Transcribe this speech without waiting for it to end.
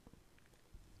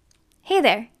Hey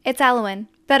there, it's Alwyn,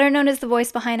 better known as the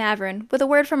voice behind Averin, with a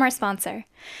word from our sponsor.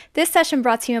 This session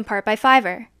brought to you in part by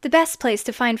Fiverr, the best place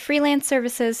to find freelance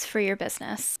services for your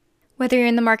business. Whether you're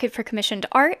in the market for commissioned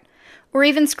art, or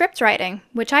even script writing,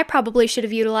 which I probably should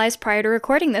have utilized prior to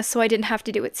recording this so I didn't have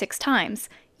to do it 6 times,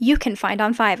 you can find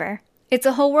on Fiverr. It's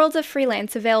a whole world of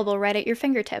freelance available right at your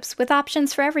fingertips, with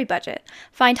options for every budget.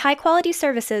 Find high-quality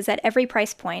services at every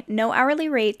price point, no hourly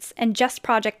rates, and just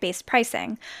project-based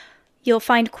pricing. You'll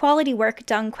find quality work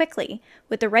done quickly,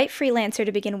 with the right freelancer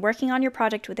to begin working on your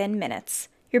project within minutes.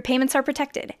 Your payments are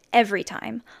protected, every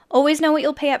time. Always know what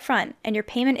you'll pay up front, and your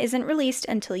payment isn't released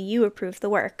until you approve the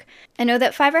work. And know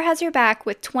that Fiverr has your back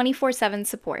with 24/7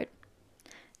 support.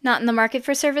 Not in the market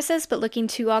for services, but looking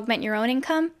to augment your own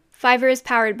income? Fiverr is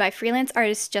powered by freelance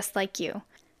artists just like you.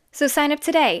 So sign up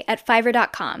today at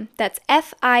Fiverr.com. That's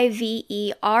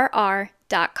Fiverr.com.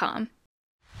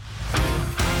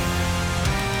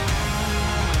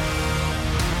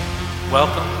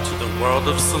 Welcome to the world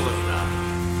of Selena.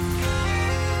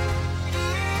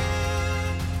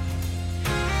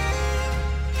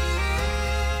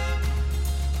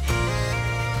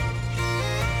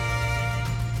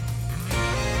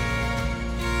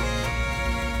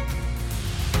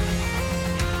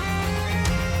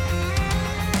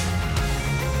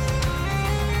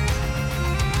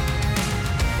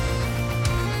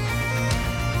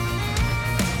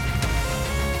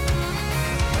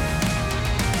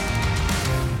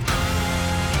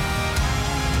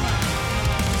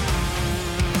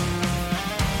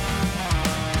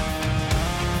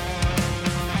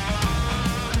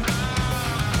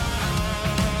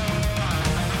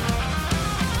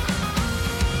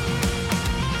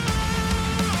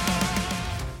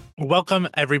 Welcome,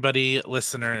 everybody,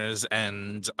 listeners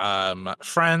and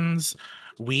friends.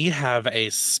 We have a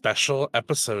special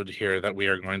episode here that we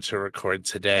are going to record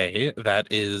today that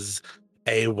is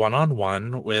a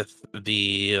one-on-one with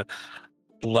the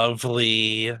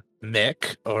lovely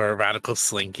Mick, or Radical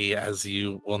Slinky, as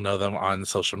you will know them on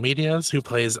social medias, who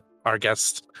plays our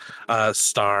guest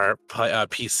star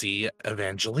PC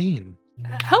Evangeline.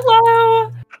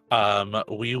 Hello!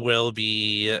 We will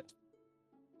be...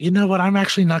 You know what? I'm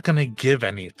actually not going to give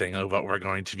anything of what we're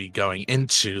going to be going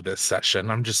into this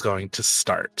session. I'm just going to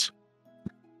start.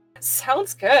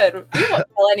 Sounds good. We won't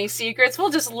tell any secrets. We'll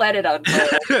just let it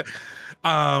unfold.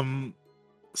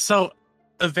 So,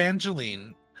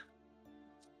 Evangeline,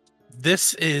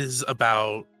 this is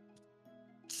about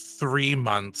 3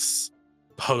 months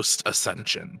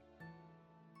post-ascension.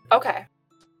 Okay.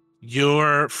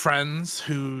 Your friends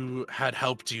who had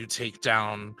helped you take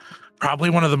down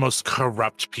probably one of the most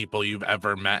corrupt people you've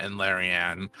ever met in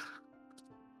Larian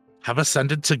have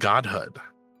ascended to godhood.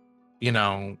 You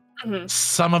know,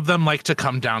 Some of them like to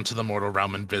come down to the mortal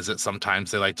realm and visit.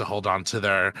 Sometimes they like to hold on to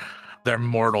their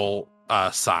mortal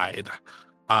side.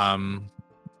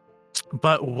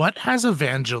 But what has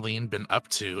Evangeline been up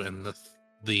to in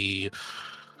I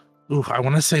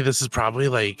want to say this is probably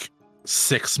like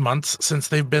 6 months since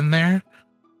they've been there.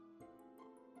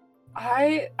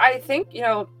 I think,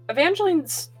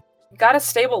 Evangeline's got a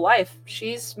stable life.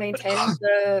 She's maintaining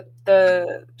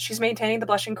she's maintaining the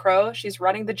Blushing Crow, she's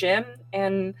running the gym,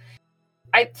 and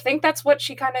I think that's what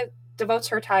she kind of devotes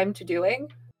her time to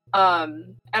doing.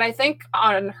 And I think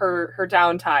on her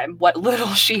downtime, what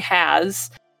little she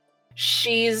has,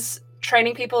 she's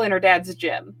training people in her dad's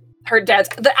gym.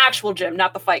 The actual gym,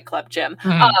 not the Fight Club gym.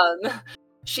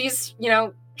 She's,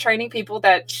 training people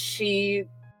that she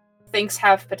thinks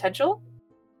have potential,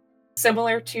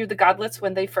 similar to the godlets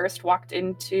when they first walked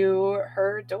into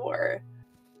her door.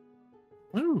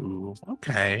 Ooh,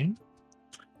 okay.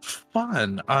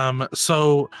 Fun.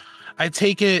 So I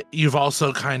take it you've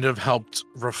also kind of helped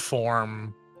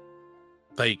reform,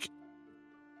 like,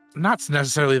 not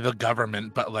necessarily the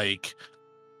government, but like...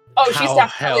 Oh, she's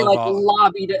definitely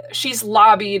lobbied. She's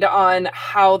lobbied on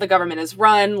how the government is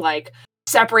run, like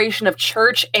separation of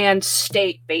church and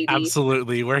state, baby.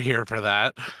 Absolutely, we're here for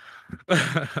that.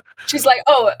 She's like,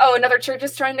 oh, another church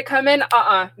is trying to come in.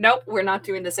 Nope, we're not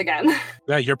doing this again.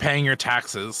 Yeah, you're paying your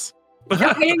taxes.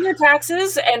 You're paying your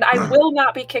taxes, and I will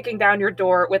not be kicking down your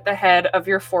door with the head of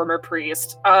your former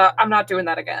priest. I'm not doing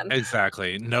that again.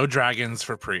 Exactly. No dragons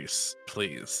for priests,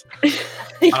 please.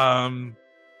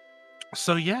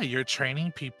 So yeah, you're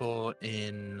training people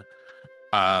in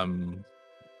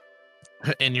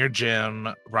your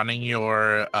gym, running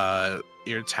your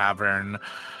tavern,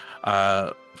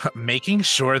 making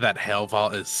sure that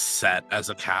Haleval is set as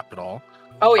a capital.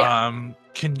 Oh yeah.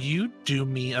 Can you do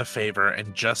me a favor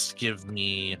and just give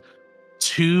me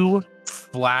 2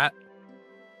 flat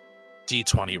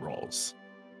D20 rolls?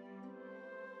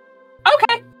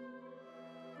 Okay.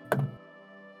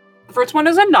 First one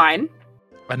is a 9.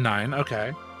 A 9,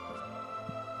 okay.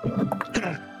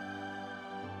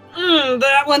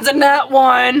 That one's a nat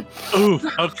 1. Ooh,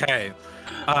 okay.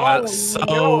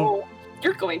 No.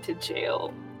 You're going to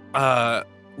jail.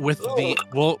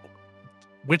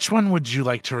 Which one would you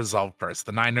like to resolve first,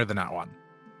 the 9 or the nat 1?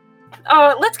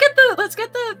 Let's get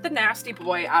the nasty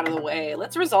boy out of the way.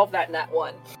 Let's resolve that nat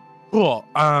 1. Cool.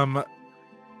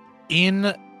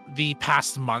 In the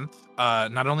past month,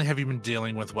 not only have you been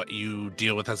dealing with what you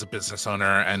deal with as a business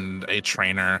owner and a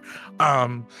trainer,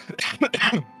 I'm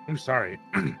sorry,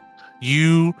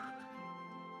 you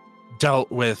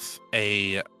dealt with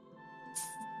a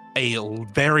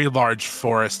very large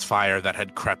forest fire that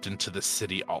had crept into the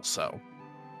city also.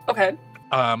 Okay.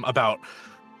 About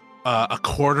a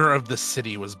quarter of the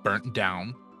city was burnt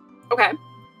down. Okay.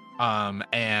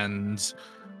 And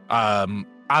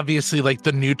obviously, like,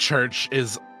 the new church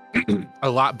is a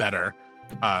lot better.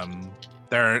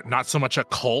 They're not so much a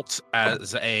cult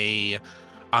as a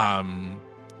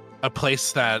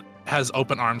place that has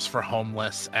open arms for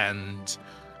homeless and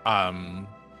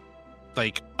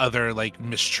like other like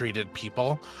mistreated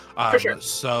people. For sure.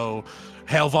 So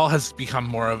Haleval has become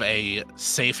more of a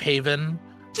safe haven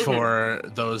for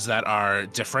those that are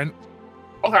different.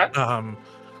 Okay.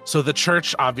 So the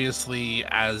church, obviously,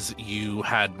 as you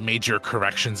had major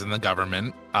corrections in the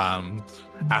government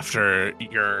after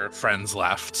your friends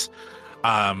left,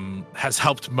 has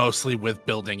helped mostly with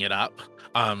building it up.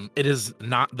 It is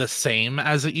not the same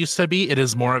as it used to be. It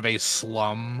is more of a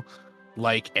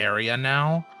slum-like area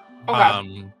now.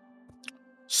 Okay.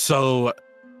 So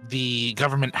the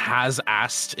government has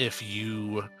asked if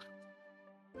you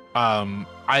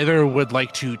either would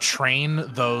like to train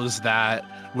those that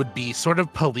would be sort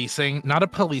of policing, not a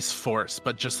police force,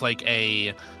 but just like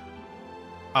a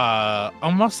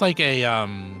almost like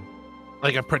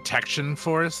a protection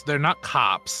force. They're not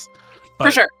cops, but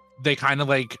For sure. they kind of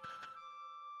like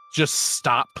just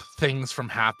stop things from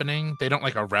happening. They don't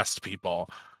like arrest people.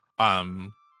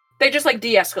 They just like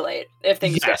de-escalate if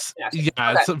things get nasty.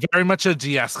 Yeah, Okay. it's very much a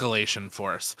de-escalation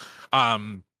force.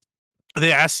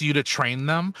 They asked you to train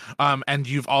them, and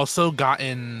you've also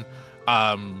gotten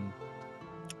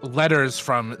letters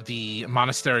from the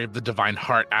Monastery of the Divine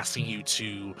Heart asking you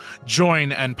to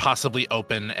join and possibly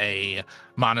open a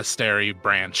monastery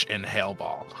branch in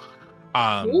Haleval.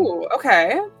 Ooh,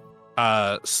 okay.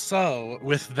 So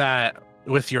with that,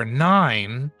 with your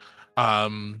 9,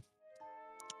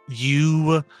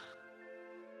 you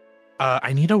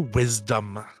I need a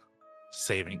wisdom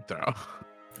saving throw.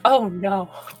 Oh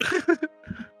no.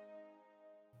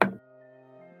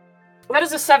 That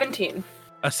is a 17.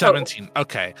 A 17. Total.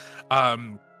 Okay.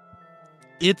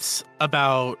 It's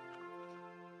about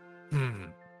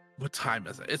what time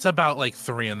is it? It's about like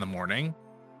 3 a.m.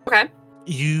 Okay.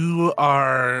 You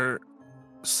are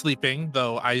sleeping,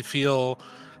 though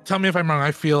tell me if I'm wrong,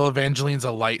 I feel Evangeline's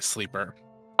a light sleeper.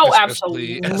 Oh,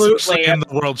 absolutely. Especially in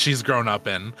the world she's grown up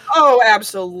in. Oh,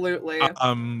 absolutely.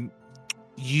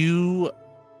 You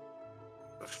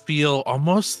feel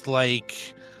almost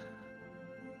like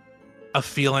a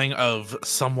feeling of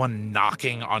someone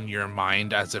knocking on your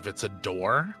mind as if it's a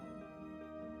door.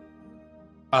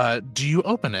 Do you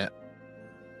open it?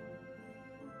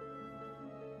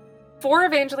 Before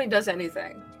Evangeline does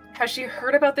anything, has she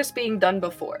heard about this being done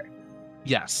before?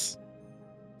 Yes.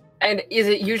 And is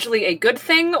it usually a good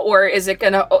thing, or is it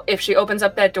gonna, if she opens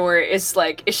up that door, is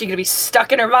she gonna be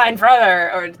stuck in her mind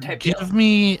forever, or type Give deal?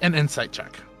 me an insight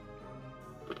check.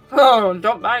 Oh,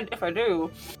 don't mind if I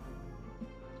do.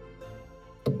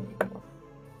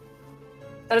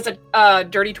 That is a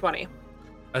dirty 20.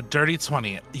 A dirty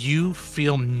 20. You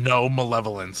feel no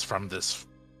malevolence from this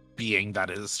being that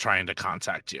is trying to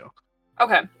contact you.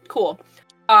 Okay, cool.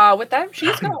 With that,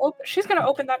 she's gonna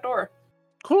open that door.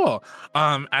 Cool.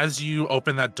 As you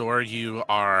open that door, you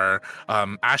are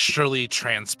astrally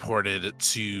transported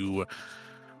to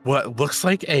what looks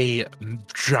like a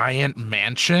giant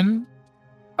mansion.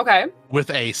 Okay.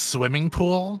 With a swimming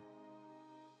pool.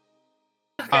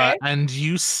 Okay. And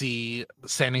you see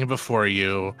standing before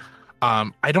you,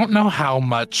 I don't know how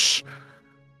much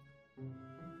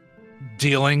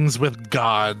dealings with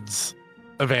gods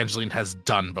Evangeline has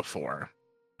done before.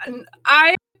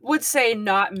 I would say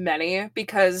not many,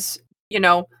 because,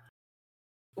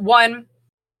 one,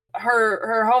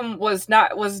 her home was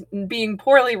being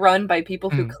poorly run by people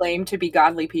who claim to be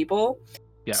godly people.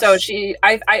 Yes. So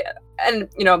and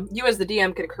you as the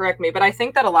DM can correct me, but I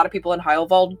think that a lot of people in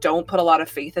Haleval don't put a lot of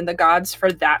faith in the gods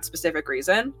for that specific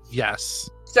reason. Yes.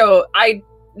 So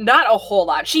not a whole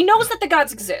lot. She knows that the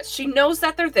gods exist. She knows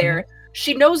that they're there.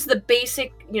 She knows the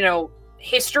basic,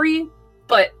 history,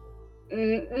 but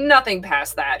Nothing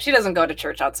past that. She doesn't go to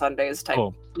church on Sundays type,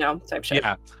 Cool. type shit.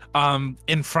 Yeah.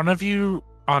 In front of you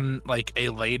on like a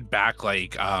laid back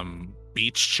like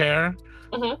beach chair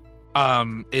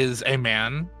is a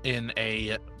man in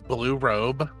a blue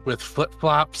robe with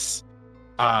flip-flops,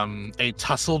 a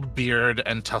tousled beard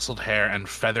and tousled hair and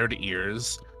feathered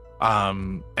ears,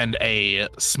 and a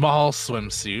small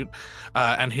swimsuit.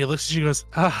 And he looks at you and goes,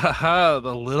 ha ha ha,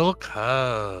 the little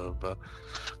cub.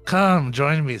 Come,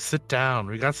 join me, sit down.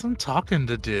 We got some talking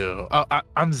to do. Oh,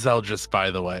 I'm Zeldris,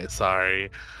 by the way, sorry.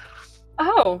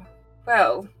 Oh,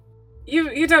 well,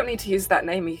 you don't need to use that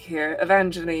name here.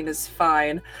 Evangeline is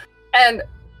fine. And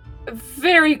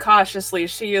very cautiously,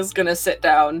 she is gonna sit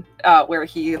down where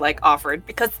he, like, offered,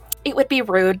 because it would be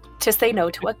rude to say no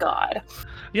to a god.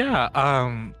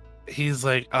 Yeah, he's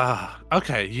like,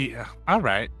 okay, yeah, all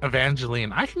right,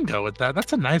 Evangeline, I can go with that.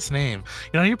 That's a nice name.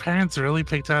 You know, your parents really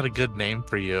picked out a good name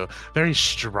for you. Very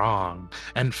strong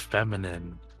and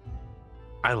feminine.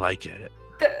 I like it.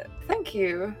 Thank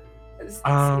you.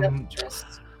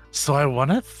 So I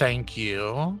want to thank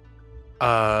you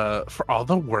for all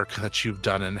the work that you've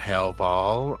done in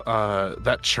Hailball.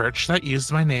 That church that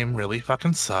used my name really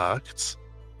fucking sucked.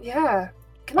 Yeah.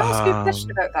 Can I ask you a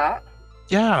question about that?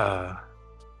 Yeah.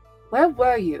 Where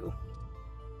were you?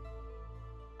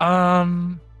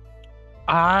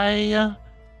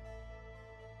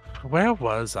 Where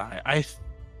was I? I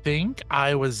think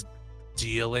I was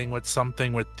dealing with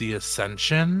something with the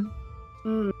Ascension.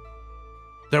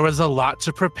 There was a lot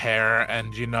to prepare,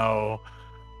 and you know,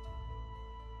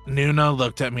 Nuna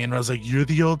looked at me and was like, you're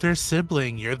the older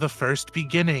sibling, you're the first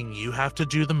beginning, you have to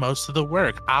do the most of the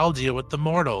work, I'll deal with the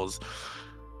mortals.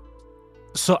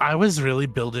 So I was really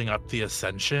building up the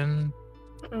Ascension.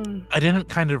 I didn't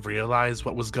kind of realize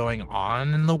what was going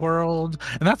on in the world,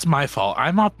 and that's my fault.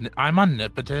 I'm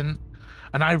omnipotent,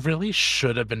 and I really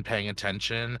should have been paying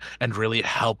attention and really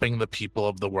helping the people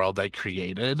of the world I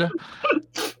created.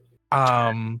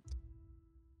 I'm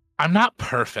not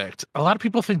perfect. A lot of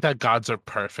people think that gods are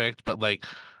perfect, but like,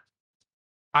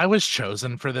 I was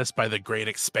chosen for this by the Great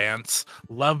Expanse.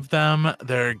 Love them.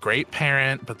 They're a great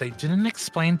parent, but they didn't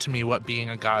explain to me what being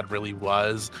a god really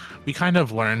was. We kind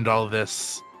of learned all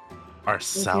this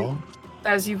ourselves.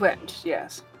 As you went,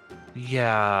 yes.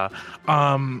 Yeah.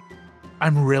 I'm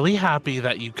really happy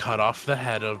that you cut off the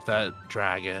head of that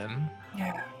dragon.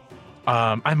 Yeah.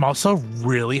 I'm also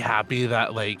really happy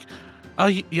that, like,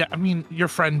 yeah, I mean, your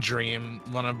friend Dream,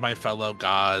 one of my fellow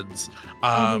gods,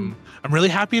 I'm really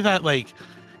happy that, like,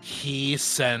 he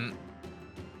sent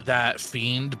that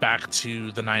fiend back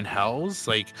to the Nine Hells.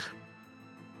 Like,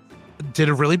 did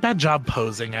a really bad job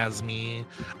posing as me.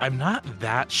 I'm not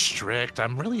that strict.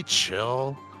 I'm really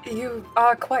chill. You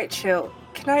are quite chill.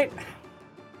 I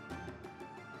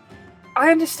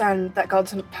understand that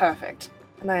gods aren't perfect,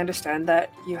 and I understand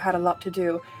that you had a lot to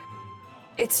do.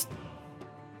 It's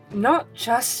not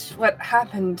just what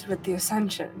happened with the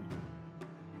Ascension.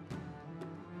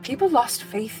 People lost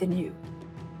faith in you.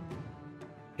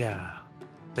 Yeah,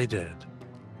 they did.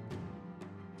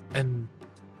 And,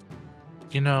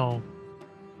 you know,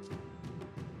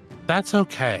 that's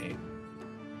okay.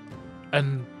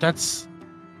 And that's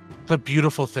the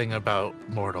beautiful thing about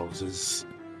mortals is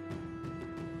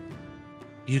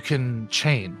you can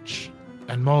change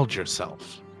and mold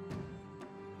yourself.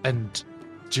 And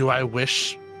do I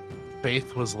wish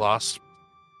faith was lost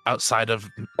outside of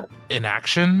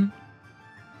inaction?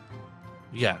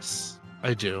 Yes,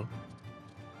 I do.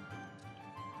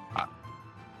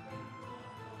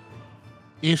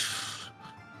 If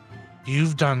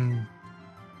you've done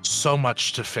so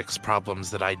much to fix problems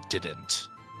that I didn't,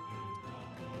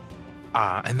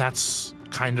 and that's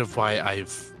kind of why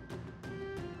I've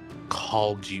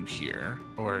called you here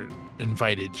or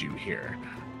invited you here.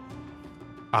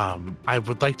 I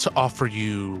would like to offer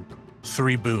you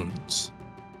 3 boons.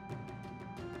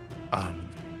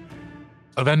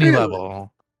 Of any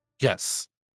level, yes.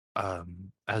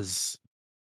 As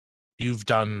you've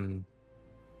done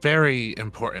very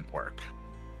important work,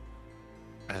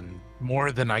 and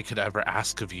more than I could ever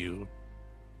ask of you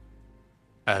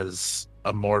as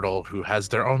a mortal who has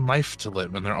their own life to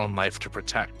live and their own life to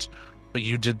protect. But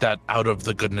you did that out of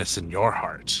the goodness in your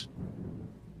heart.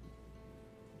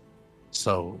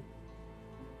 So,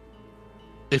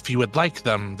 if you would like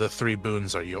them, the 3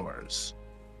 boons are yours.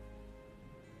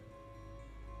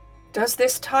 Does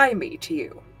this tie me to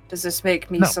you? Does this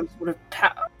make me No. some sort of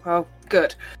well,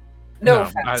 good. No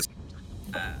offense.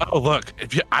 Oh, look,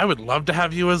 I would love to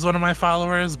have you as one of my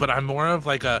followers, but I'm more of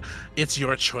like a it's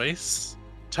your choice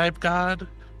type god.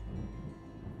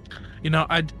 You know,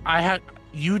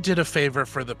 you did a favor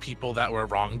for the people that were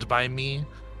wronged by me,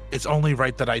 it's only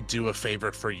right that I do a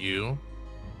favor for you.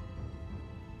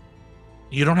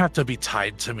 You don't have to be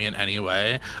tied to me in any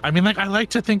way. I mean, like, I like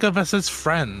to think of us as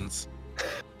friends.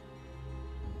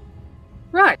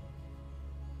 Right.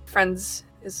 Friends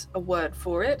is a word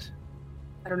for it.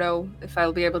 I don't know if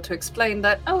I'll be able to explain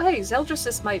that, oh hey, Zeldris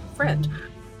is my friend.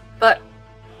 But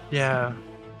yeah,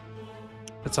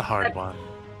 it's a hard one.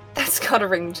 That's got a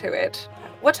ring to it.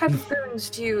 What type of boons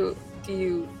do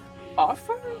you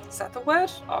offer? Is that the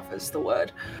word? Offer's the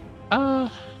word.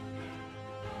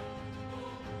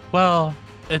 Well,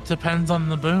 it depends on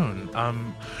the boon.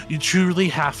 You truly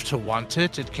have to want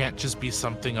it. It can't just be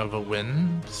something of a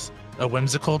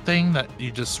whimsical thing that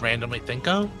you just randomly think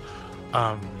of.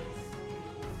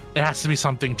 It has to be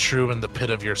something true in the pit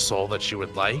of your soul that you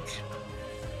would like.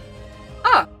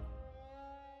 Ah.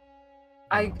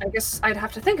 I guess I'd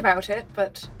have to think about it,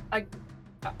 but I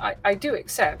do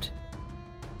accept.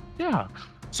 Yeah.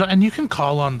 So, and you can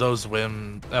call on those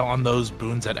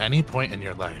boons at any point in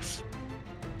your life.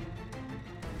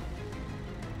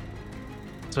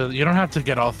 So you don't have to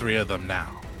get all three of them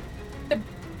now.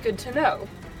 Good to know.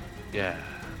 Yeah.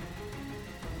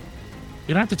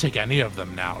 You don't have to take any of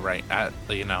them now, right? I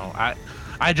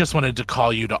just wanted to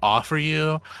call you to offer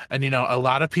you. And, a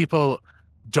lot of people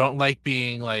don't like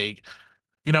being like,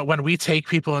 when we take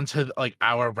people into like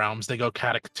our realms, they go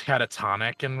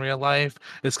catatonic in real life.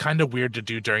 It's kind of weird to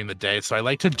do during the day. So I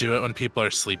like to do it when people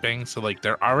are sleeping. So like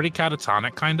they're already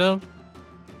catatonic kind of.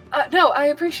 No, I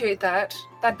appreciate that.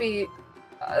 That'd be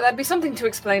something to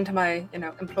explain to my,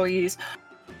 employees.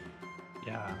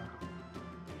 Yeah.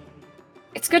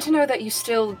 It's good to know that you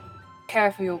still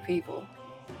care for your people.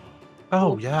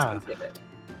 Oh, yeah.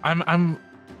 I'm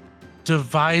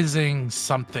devising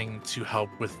something to help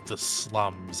with the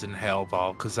slums in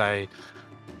Haleval because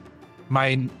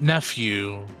my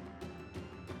nephew,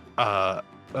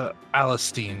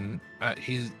 Alistine,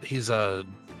 he's a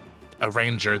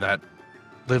ranger that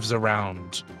lives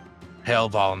around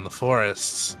Haleval in the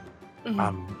forests.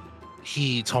 Mm-hmm.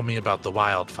 He told me about the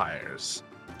wildfires.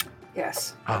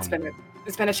 Yes,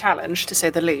 it's been a challenge to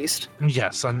say the least.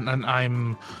 Yes, and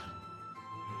I'm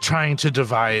trying to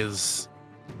devise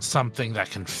something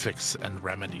that can fix and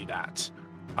remedy that.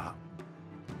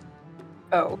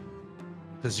 Oh.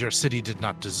 Because your city did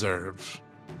not deserve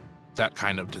that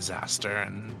kind of disaster,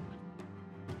 and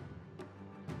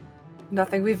it's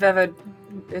nothing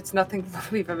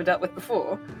we've ever dealt with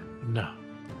before. No.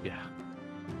 Yeah.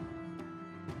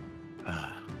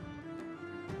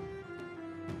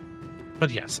 But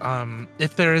yes,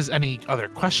 if there is any other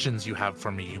questions you have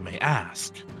for me, you may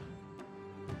ask.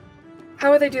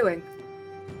 How are they doing?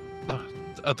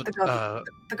 The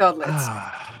godlets.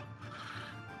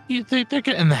 They're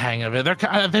getting the hang of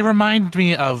it. They remind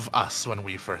me of us when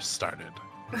we first started.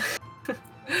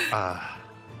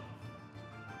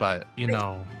 But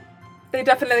they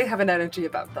definitely have an energy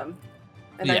about them,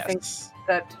 and yes. I think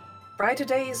that brighter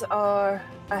days are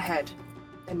ahead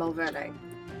in Malverne.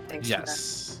 Thanks for that.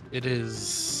 Yes, it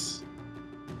is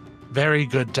very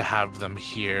good to have them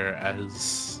here,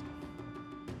 as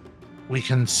we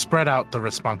can spread out the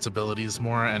responsibilities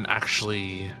more and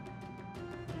actually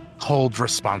hold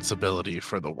responsibility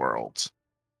for the world.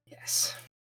 Yes.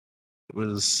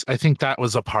 I think that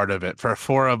was a part of it. For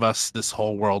 4 of us, this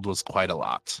whole world was quite a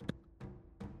lot.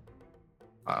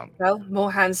 Well,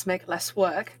 more hands make less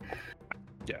work.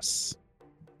 Yes.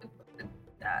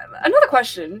 Another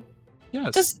question.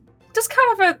 Yes. Does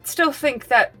Caliver still think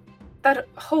that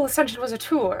whole Ascension was a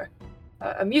tour?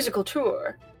 A musical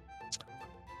tour?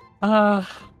 I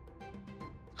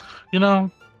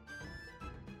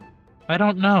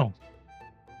don't know.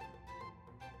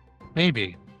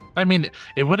 Maybe. I mean,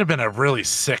 it would have been a really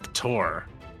sick tour.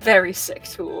 Very sick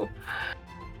tour.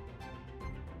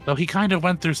 Though he kind of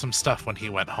went through some stuff when he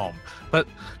went home. But,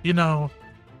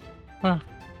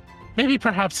 maybe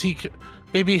perhaps he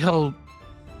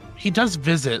does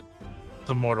visit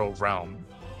the mortal realm.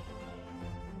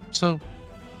 So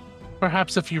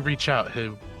perhaps if you reach out,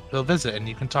 he'll visit and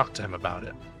you can talk to him about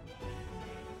it.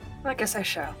 I guess I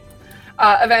shall.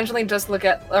 Evangeline does look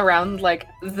around like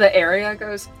the area,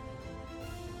 goes,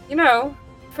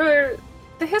 for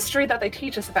the history that they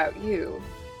teach us about you,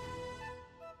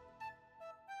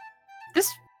 this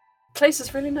place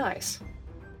is really nice.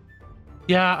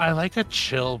 Yeah, I like a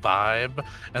chill vibe,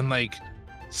 and like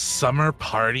summer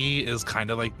party is kind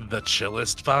of like the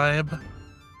chillest vibe.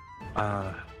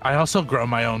 I also grow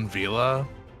my own villa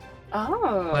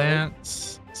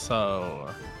plants, so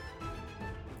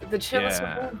the chillest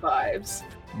of all vibes.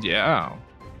 Yeah.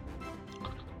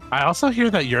 I also hear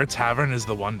that your tavern is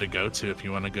the one to go to if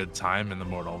you want a good time in the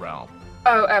mortal realm.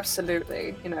 Oh,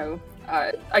 absolutely.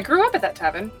 I grew up at that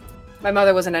tavern. My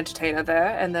mother was an entertainer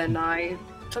there, and then I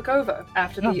took over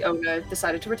after the owner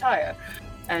decided to retire.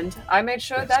 And I made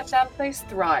sure that damn place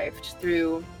thrived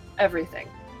through everything.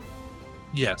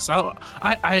 Yes,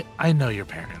 I know your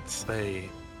parents.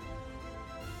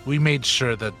 We made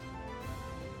sure that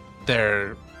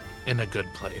they're in a good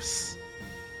place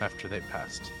after they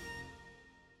passed.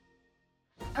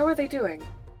 How are they doing?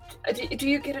 Do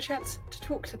you get a chance to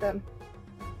talk to them?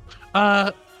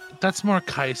 That's more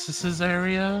Kaisis's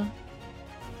area.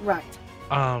 Right.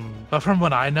 But from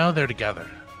what I know, they're together.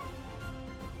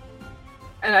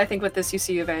 And I think with this, you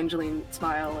see Evangeline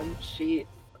smile, and she,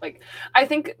 I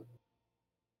think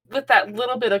with that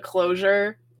little bit of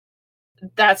closure,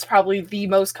 that's probably the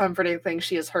most comforting thing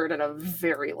she has heard in a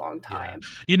very long time.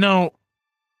 Yeah.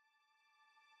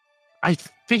 I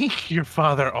think your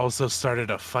father also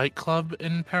started a fight club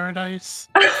in Paradise.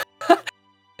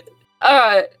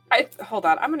 Hold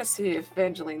on. I'm gonna see if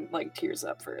Evangeline tears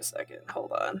up for a second.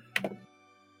 Hold on.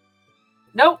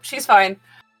 Nope, she's fine.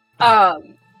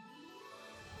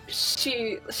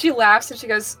 She laughs and she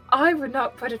goes, "I would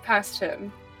not put it past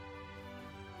him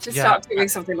to stop doing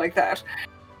something like that."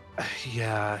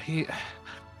 Yeah,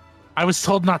 I was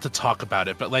told not to talk about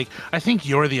it, but I think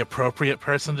you're the appropriate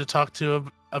person to talk to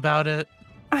about it.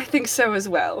 I think so as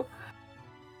well.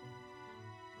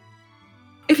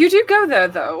 If you do go there,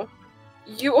 though,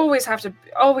 you always have to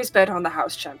bet on the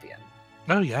house champion.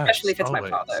 Oh yeah, especially if it's always. my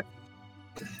father.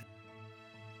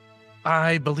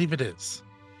 I believe it is.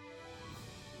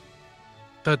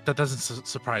 That doesn't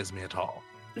surprise me at all.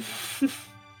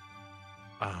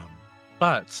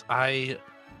 But I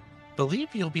believe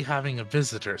you'll be having a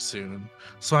visitor soon,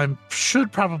 so I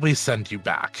should probably send you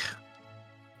back.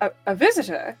 A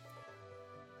visitor?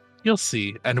 You'll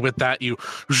see. And with that, you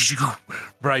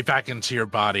right back into your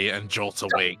body and jolt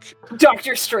awake.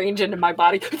 Doctor Strange into my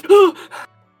body.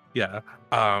 Yeah.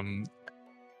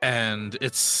 And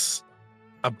it's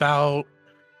about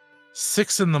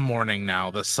 6 a.m.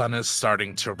 now. The sun is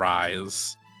starting to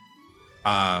rise.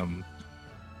 And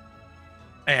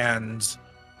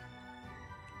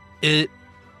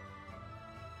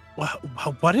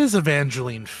what is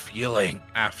Evangeline feeling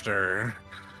after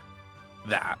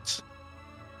that?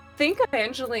 I think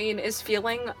Evangeline is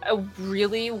feeling a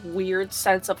really weird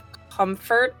sense of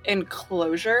comfort and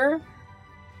closure,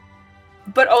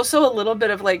 but also a little bit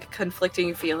of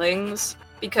conflicting feelings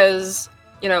because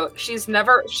she's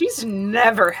never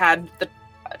had the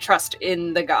trust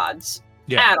in the gods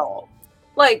at all.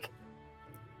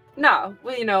 No,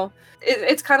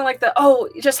 it's kind of like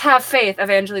just have faith.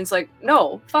 Evangeline's like,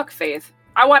 no, fuck faith.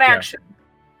 I want action.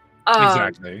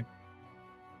 Exactly.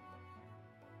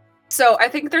 So I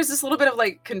think there's this little bit of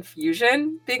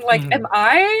confusion, being like, do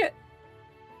I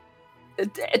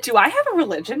have a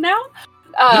religion now?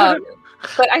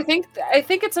 But I think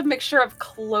it's a mixture of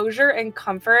closure and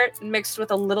comfort mixed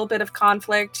with a little bit of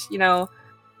conflict.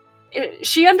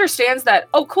 She understands that,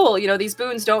 oh, cool, these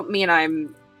boons don't mean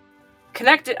I'm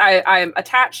connected, I'm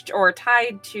attached or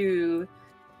tied to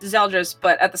Zeldris,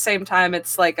 but at the same time,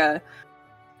 it's the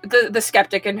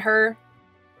skeptic in her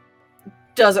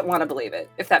doesn't want to believe it,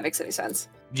 if that makes any sense.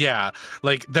 Yeah,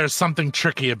 there's something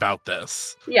tricky about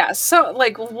this. Yeah, so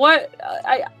what?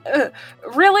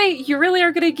 Really, you really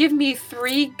are gonna give me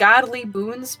 3 godly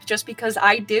boons just because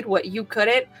I did what you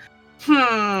couldn't?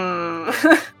 Yeah,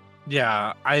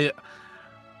 I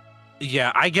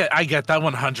get that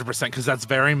 100% because that's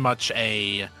very much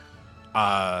a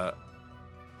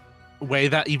way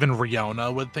that even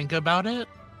Riona would think about it.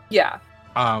 Yeah.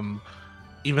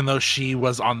 Even though she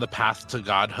was on the path to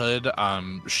godhood,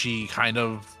 she kind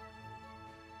of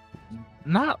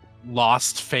not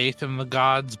lost faith in the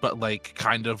gods, but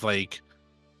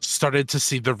started to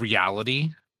see the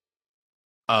reality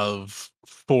of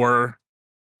 4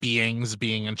 beings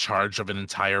being in charge of an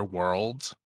entire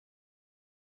world.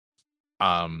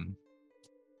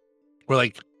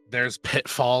 Where there's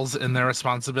pitfalls in their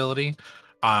responsibility.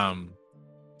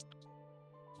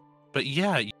 But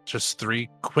yeah, just 3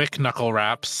 quick knuckle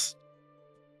wraps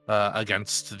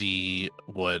against the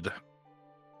wood.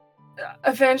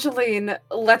 Evangeline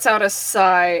lets out a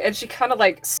sigh, and she kind of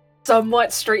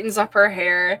somewhat straightens up her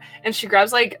hair, and she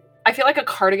grabs I feel like a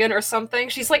cardigan or something.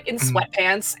 She's in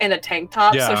sweatpants and a tank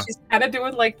top, so she's kind of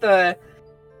doing the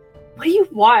what do you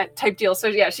want type deal. So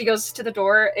yeah, she goes to the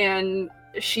door and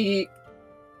she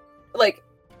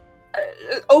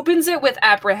opens it with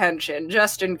apprehension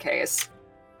just in case.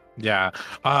 Yeah.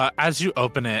 As you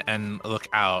open it and look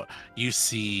out, you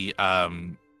see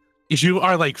you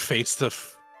are face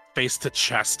to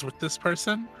chest with this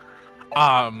person.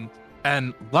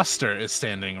 And Luster is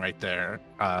standing right there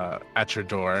at your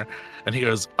door, and he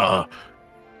goes,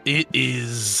 it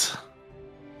is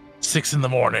 6 in the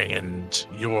morning and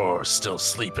you're still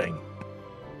sleeping.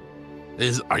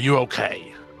 Are you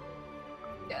okay?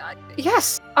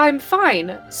 Yes, I'm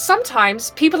fine.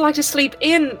 Sometimes people like to sleep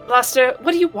in, Luster.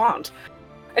 What do you want?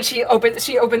 And she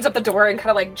opens up the door and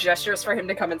kind of like gestures for him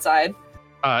to come inside.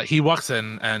 He walks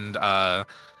in and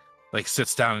like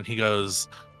sits down, and he goes,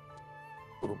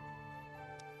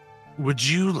 would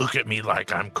you look at me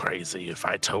like I'm crazy if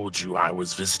I told you I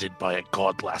was visited by a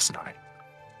god last night?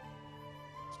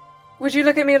 Would you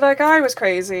look at me like I was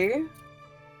crazy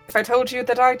if I told you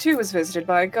that I too was visited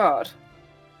by a god?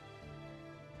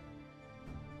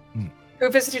 Who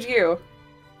visited you?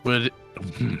 Would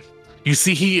you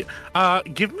see he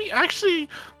give me actually?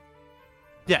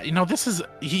 Yeah, this is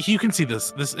you can see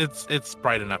this. It's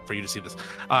bright enough for you to see this.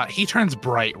 He turns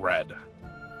bright red.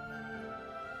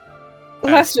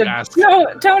 Lester,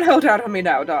 don't hold out on me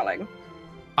now, darling.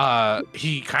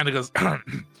 He kind of goes,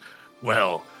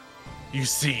 well, you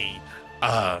see,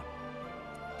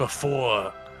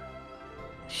 before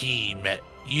he met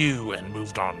you and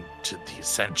moved on to the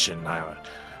Ascension,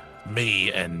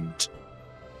 me and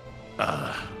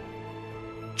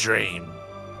Dream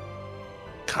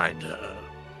kind of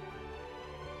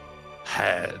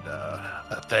had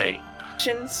a thing.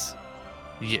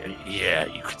 Yeah,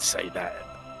 you could say that.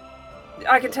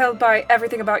 I can tell by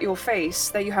everything about your face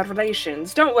that you had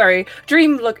relations. Don't worry,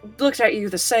 Dream looked at you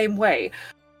the same way.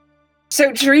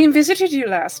 So Dream visited you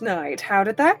last night. How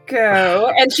did that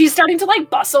go? And she's starting to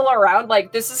like bustle around,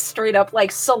 like this is straight up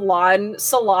like salon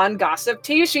gossip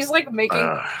tea. She's like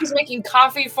making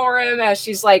coffee for him as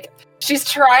she's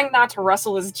trying not to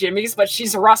rustle his jimmies, but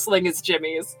she's rustling his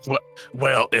jimmies.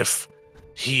 Well, if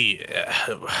he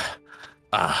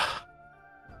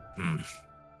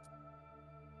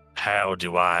how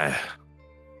do I...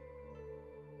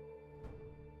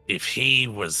 If he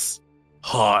was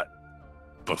hot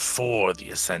before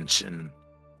the Ascension,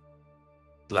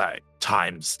 like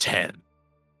times 10.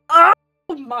 Oh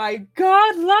my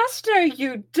god, Luster,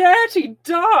 you dirty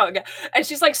dog! And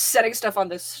she's like setting stuff on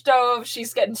the stove.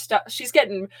 She's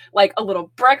getting like a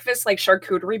little breakfast, like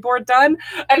charcuterie board done.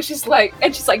 And she's like,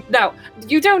 no,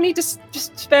 you don't need to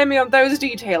just spare me on those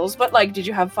details. But like, did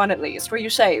you have fun at least? Were you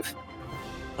safe?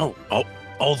 Oh,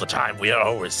 all the time. We are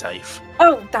always safe.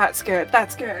 Oh, that's good.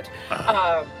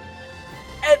 And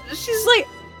she's like,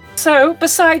 so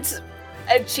besides,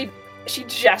 and she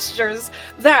gestures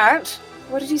that.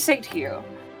 What did he say to you?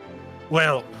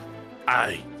 Well,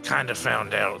 I kind of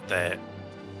found out that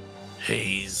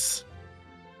he's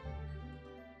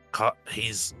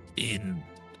in.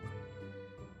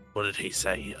 What did he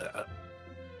say?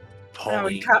 Oh,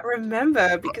 I can't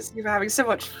remember because you were having so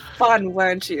much fun,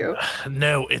 weren't you?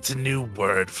 No, it's a new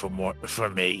word for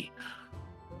me.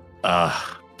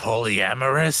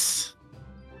 Polyamorous.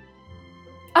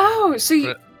 Oh,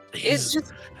 so it's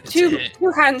just two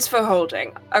hands for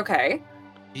holding. Okay.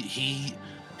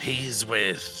 He's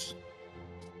with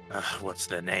what's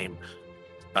their name?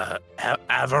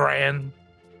 Avaran,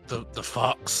 the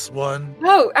fox one.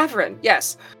 Oh, Avaran,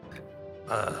 yes.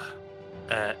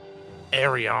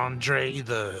 Ariandre,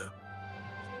 the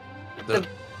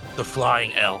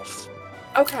flying elf.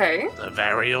 Okay. The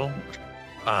Varial.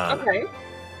 Okay.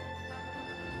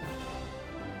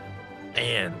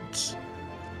 And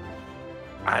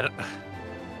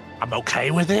I'm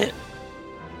okay with it.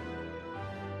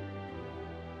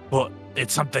 But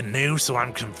it's something new, so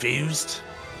I'm confused.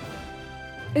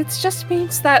 It just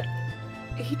means that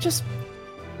he just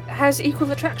has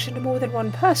equal attraction to more than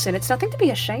one person. It's nothing to be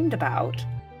ashamed about.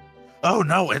 Oh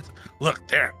no! Look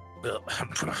there.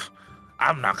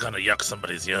 I'm not gonna yuck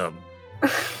somebody's yum.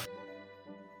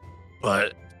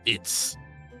 But is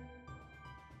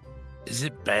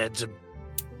it bad to?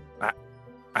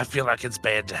 I feel like it's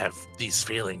bad to have these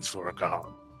feelings for a god.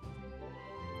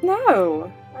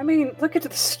 No, I mean, look at the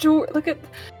story.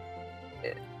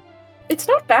 It's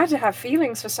not bad to have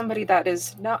feelings for somebody that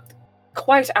is not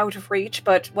quite out of reach,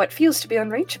 but what feels to be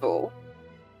unreachable.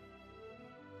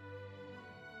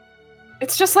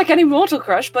 It's just like any mortal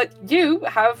crush, but you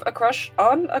have a crush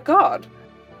on a god.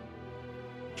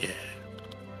 Yeah.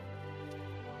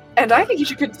 And I think you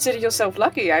should consider yourself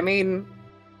lucky. I mean,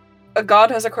 a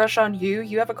god has a crush on you,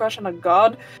 you have a crush on a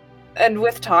god, and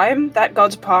with time, that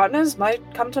god's partners might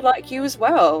come to like you as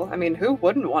well. I mean, who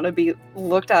wouldn't want to be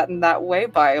looked at in that way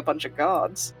by a bunch of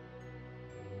gods?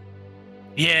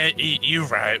 Yeah, you're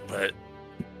right, but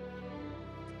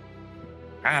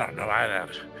I don't know.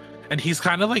 And he's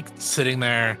kind of like sitting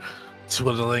there,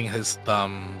 twiddling his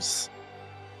thumbs,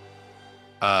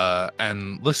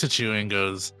 and looks at you and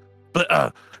goes,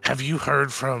 "But have you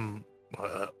heard from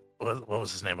what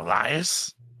was his name,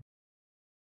 Elias?"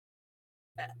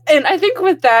 And I think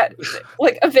with that,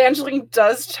 like, Evangeline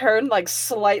does turn, like,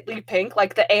 slightly pink,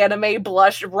 like the anime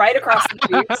blush right across the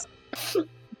cheeks.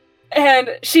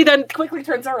 And she then quickly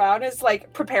turns around, is,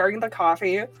 like, preparing the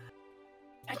coffee. And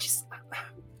she's,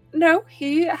 no,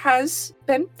 he has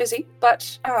been busy,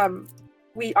 but,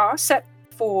 we are set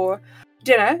for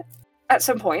dinner at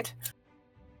some point.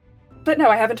 But no,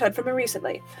 I haven't heard from him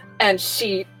recently. And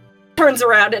she turns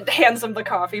around and hands him the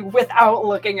coffee without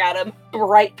looking at him,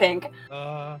 bright pink.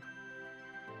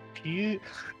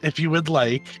 If you would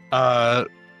like,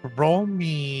 roll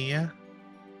me.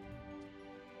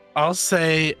 I'll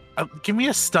say, give me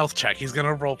a stealth check. He's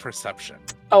gonna roll perception.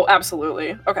 Oh,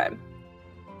 absolutely. Okay.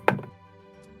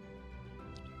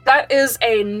 That is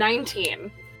a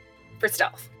 19 for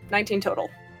stealth. 19 total.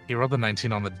 He rolled a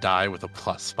 19 on the die with a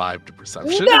 +5 to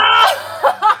perception.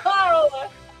 No!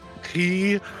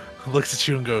 He looks at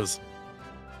you and goes,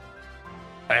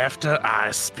 "After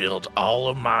I spilled all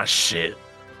of my shit,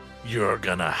 you're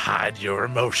gonna hide your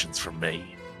emotions from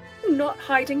me." I'm not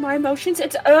hiding my emotions.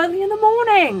 It's early in the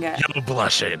morning. You're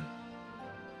blushing.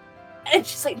 And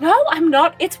she's like, no, I'm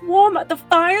not. It's warm. The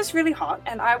fire's really hot.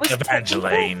 And I was...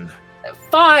 Evangeline.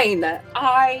 Fine.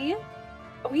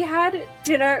 We had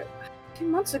dinner 2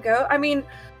 months ago. I mean,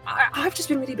 I've just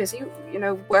been really busy, you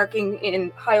know, working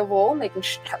in High Wall, making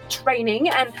training,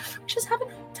 and just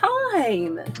haven't had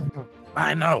time.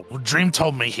 I know. Dream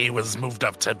told me he was moved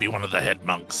up to be one of the head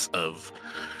monks of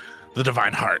the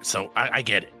Divine Heart, so I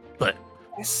get it. But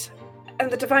yes,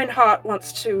 and the Divine Heart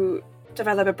wants to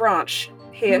develop a branch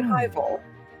here in High Wall.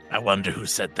 I wonder who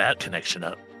set that connection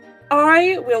up.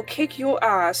 I will kick your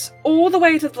ass all the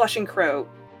way to the Blushing Crow.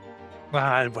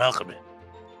 I welcome it.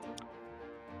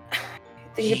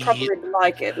 Then you probably wouldn't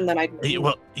like it, and then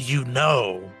well, you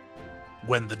know,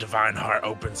 when the Divine Heart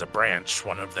opens a branch,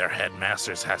 one of their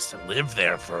headmasters has to live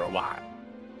there for a while.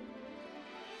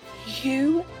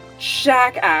 You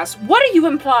jackass. What are you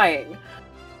implying?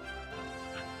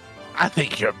 I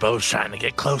think you're both trying to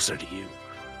get closer to you.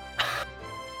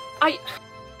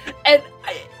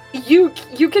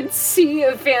 You can see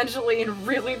Evangeline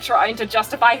really trying to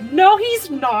justify, no, he's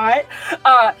not.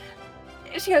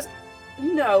 She goes,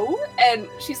 no, and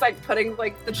she's like putting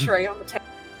like the tray on the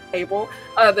table,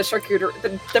 the charcuterie,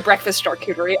 the breakfast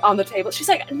charcuterie on the table. She's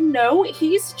like, no,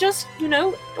 he's just, you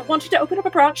know, wanted to open up a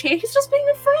branch here. He's just being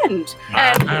a friend.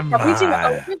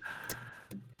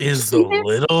 Is the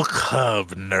little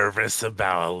cub nervous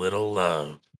about a little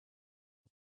love?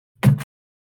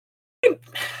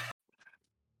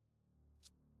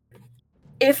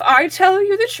 If I tell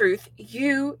you the truth,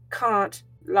 you can't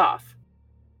laugh.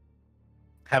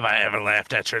 Have I ever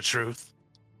laughed at your truth?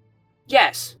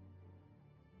 Yes.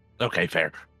 Okay,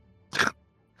 fair.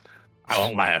 I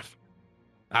won't laugh.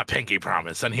 I pinky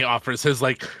promise. And he offers his,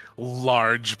 like,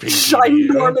 large pinky.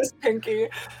 Ginormous pinky.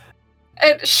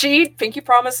 And she pinky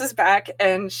promises back,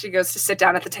 and she goes to sit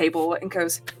down at the table and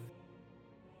goes,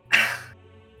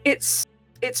 It's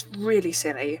really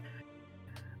silly.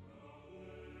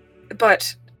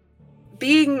 But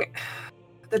being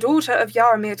the daughter of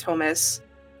Yaramir Thomas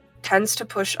tended to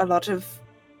push a lot of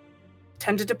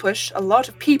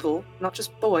people, not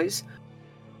just boys,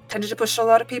 tended to push a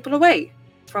lot of people away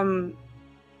from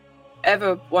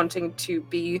ever wanting to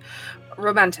be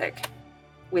romantic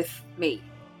with me.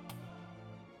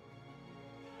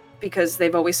 Because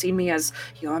they've always seen me as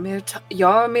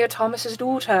Yaramir Thomas's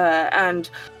daughter, and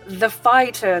the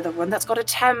fighter, the one that's got a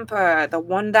temper, the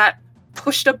one that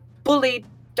pushed a bully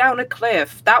down a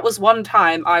cliff. That was one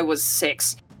time I was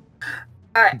 6.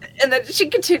 And then she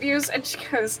continues and she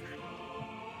goes,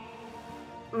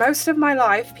 most of my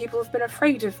life, people have been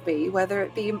afraid of me, whether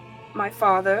it be my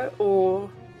father or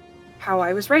how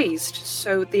I was raised.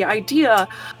 So the idea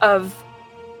of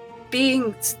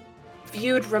being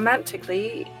viewed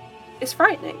romantically is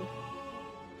frightening.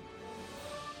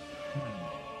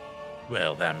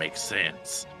 Well, that makes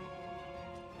sense.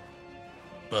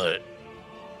 But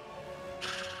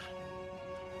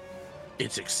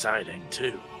it's exciting,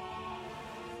 too.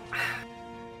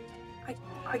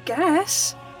 I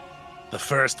guess. The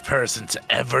first person to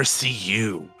ever see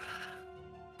you.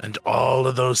 And all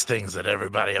of those things that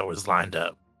everybody always lined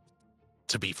up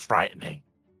to be frightening.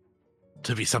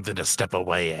 To be something to step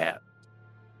away at.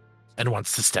 And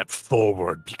wants to step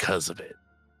forward because of it.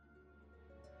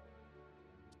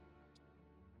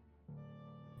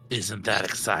 Isn't that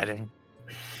exciting?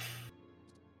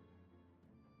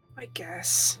 I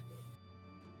guess.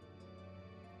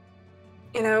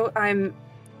 You know, I'm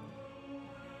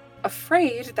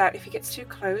afraid that if he gets too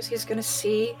close, he's going to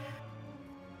see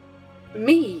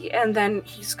me, and then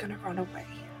he's going to run away.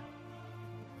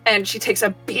 And she takes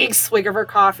a big swig of her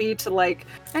coffee to, like...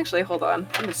 Actually, hold on.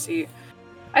 Let me see.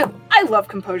 I love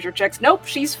composure checks. Nope,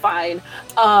 she's fine.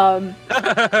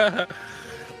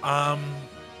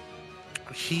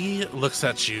 He looks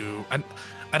at you, and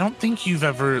I don't think you've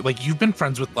ever, like, you've been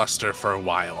friends with Lester for a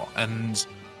while, and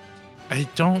I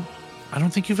don't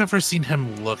think you've ever seen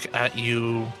him look at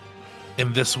you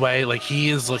in this way. Like, he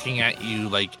is looking at you,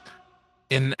 like,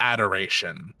 in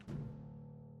adoration.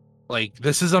 Like,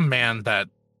 this is a man that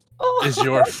is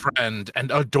your friend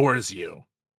and adores you.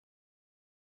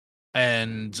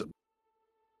 And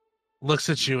looks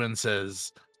at you and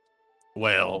says,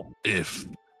 well, if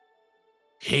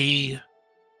he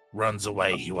runs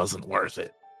away, he wasn't worth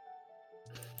it.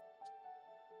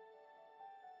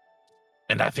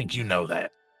 And I think you know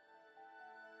that.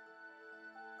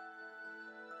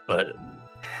 But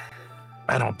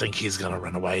I don't think he's gonna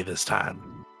run away this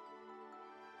time.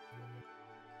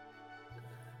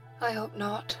 I hope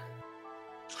not.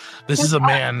 This is a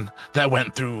man that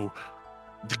went through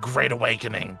the Great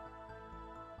Awakening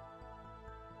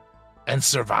and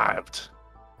survived.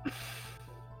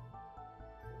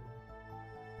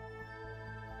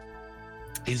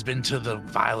 He's been to the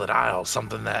Violet Isle,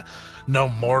 something that no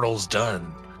mortal's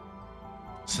done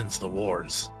since the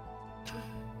wars.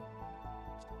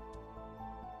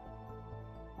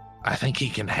 I think he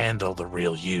can handle the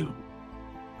real you.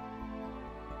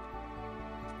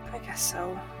 I guess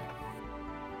so.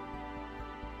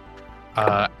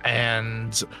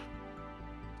 And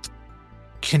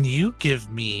can you give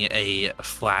me a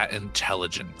flat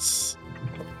intelligence?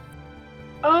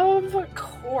 Of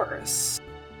course.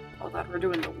 Hold on, we're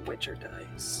doing the Witcher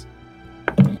dice.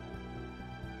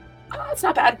 It's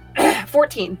not bad.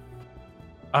 14.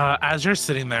 As you're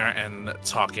sitting there and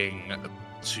talking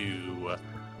to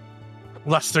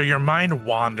Lester, your mind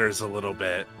wanders a little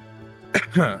bit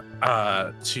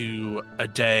to a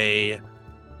day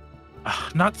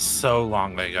not so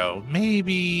long ago.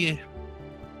 Maybe,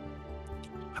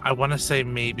 I want to say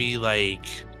maybe like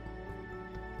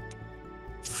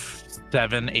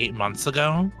 7-8 months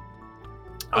ago.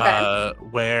 Okay.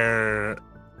 Where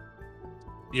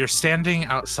you're standing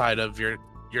outside of your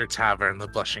tavern, the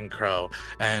Blushing Crow,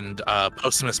 and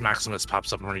Posthumus Maximus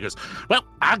pops up and he goes, well,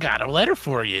 I got a letter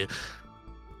for you.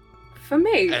 For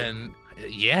me? And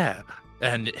yeah,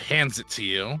 and hands it to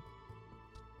you.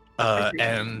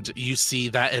 And you see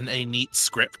that in a neat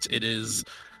script, it is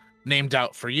named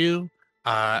out for you,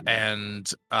 and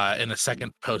in a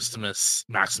second, Posthumus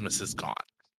Maximus is gone.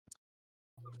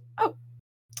 Oh.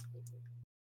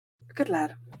 Good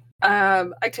lad.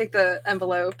 I take the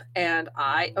envelope and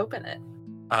I open it.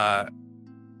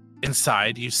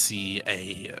 Inside, you see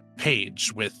a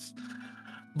page with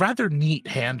rather neat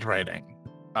handwriting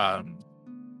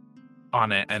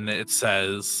on it, and it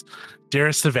says,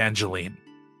 Dearest Evangeline,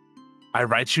 I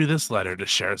write you this letter to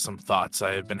share some thoughts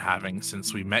I have been having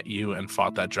since we met you and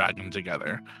fought that dragon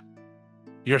together.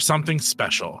 You're something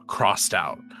special, crossed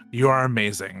out. You are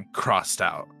amazing, crossed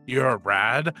out. You're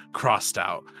rad, crossed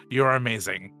out. You're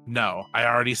amazing. No, I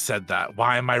already said that.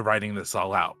 Why am I writing this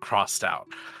all out? Crossed out.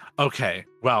 Okay,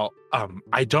 well,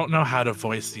 I don't know how to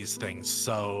voice these things,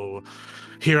 so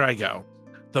here I go.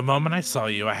 The moment I saw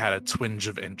you, I had a twinge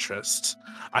of interest.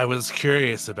 I was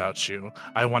curious about you.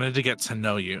 I wanted to get to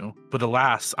know you, but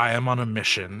alas, I am on a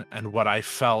mission, and what I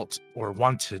felt or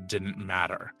wanted didn't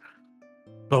matter.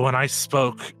 But when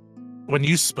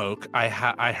you spoke, I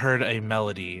heard a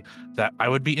melody that I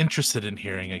would be interested in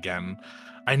hearing again.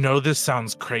 I know this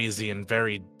sounds crazy and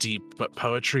very deep, but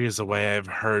poetry is a way I've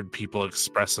heard people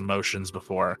express emotions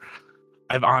before.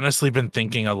 I've honestly been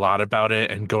thinking a lot about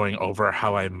it and going over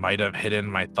how I might have hidden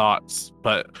my thoughts,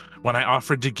 but when I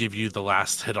offered to give you the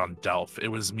last hit on Delph, it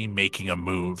was me making a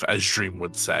move, as Dream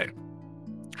would say.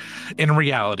 In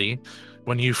reality,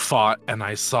 when you fought and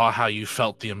I saw how you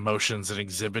felt the emotions and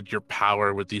exhibit your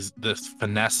power with this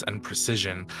finesse and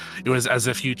precision, it was as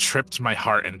if you tripped my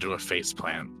heart into a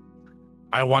faceplant.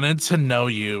 I wanted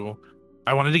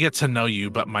to get to know you,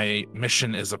 but my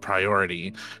mission is a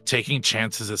priority. Taking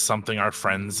chances is something our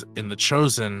friends in the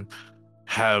Chosen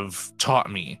have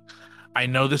taught me. I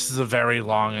know this is a very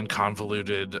long and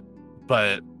convoluted,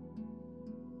 but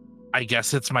I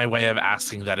guess it's my way of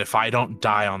asking that if I don't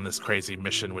die on this crazy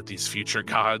mission with these future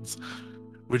gods,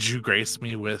 would you grace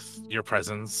me with your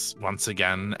presence once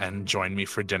again and join me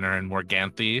for dinner in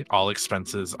Morganthe, all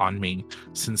expenses on me?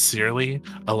 Sincerely,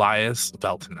 Elias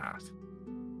Veltanath.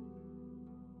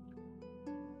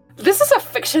 This is a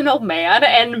fictional man,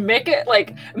 and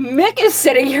Mick is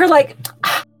sitting here like,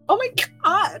 Oh my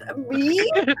god,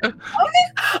 me?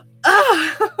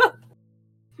 Okay.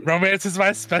 Romance is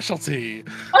my specialty.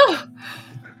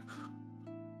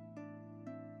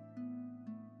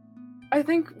 I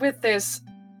think with this,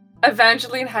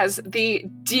 Evangeline has the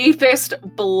deepest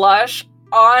blush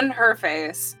on her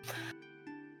face.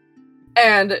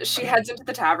 And she heads into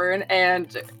the tavern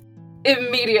and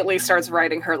immediately starts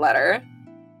writing her letter.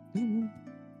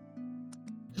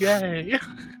 Yay.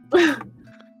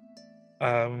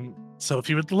 So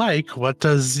if you would like, what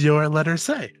does your letter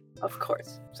say? Of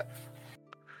course. So,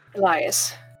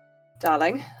 Elias,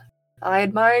 darling, I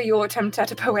admire your attempt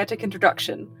at a poetic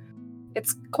introduction.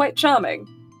 It's quite charming.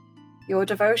 Your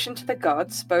devotion to the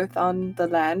gods, both on the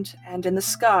land and in the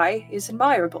sky, is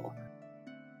admirable.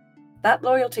 That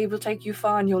loyalty will take you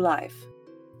far in your life,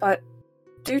 but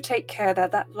do take care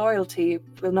that that loyalty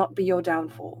will not be your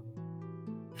downfall.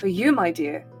 For you, my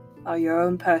dear, are your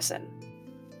own person.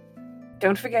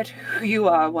 Don't forget who you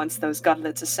are once those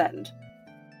godlets ascend.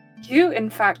 You, in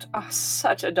fact, are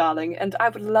such a darling, and I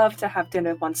would love to have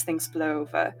dinner once things blow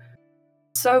over.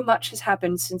 So much has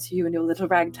happened since you and your little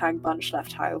ragtag bunch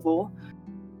left Hyrule.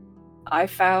 I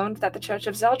found that the Church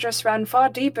of Zeldris ran far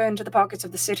deeper into the pockets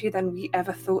of the city than we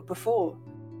ever thought before.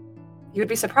 You'd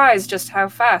be surprised just how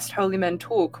fast holy men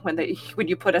talk when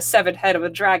you put a severed head of a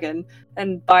dragon,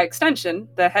 and by extension,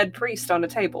 the head priest on a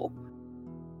table.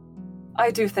 I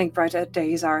do think brighter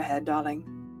days are ahead, darling.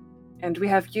 And we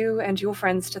have you and your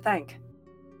friends to thank.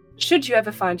 Should you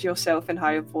ever find yourself in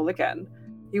Hyrule again,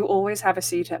 you always have a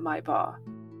seat at my bar.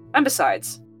 And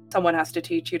besides, someone has to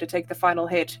teach you to take the final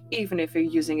hit, even if you're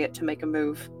using it to make a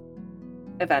move.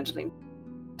 Evangeline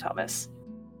Thomas.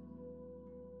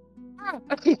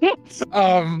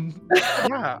 And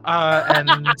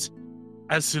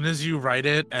as soon as you write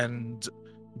it and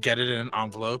get it in an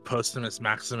envelope, Postumus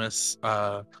Maximus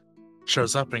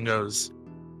shows up and goes,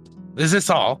 "Is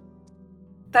this all?"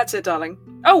 That's it, darling.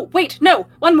 Oh, wait, no,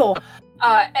 one more.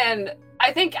 And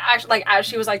I think actually, as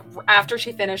she was after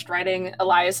she finished writing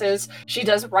Elias's, she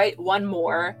does write one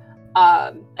more,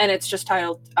 and it's just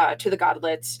titled "To the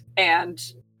Godlets," and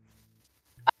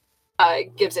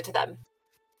gives it to them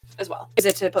as well. Gives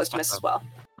it to Postumus as well.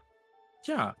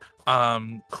 Yeah.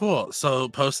 Cool. So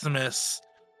Postumus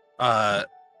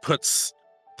puts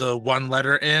the one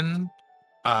letter in,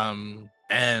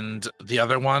 and the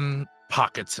other one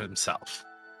pockets himself.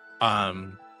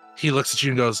 He looks at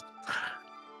you and goes,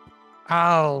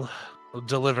 "I'll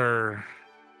deliver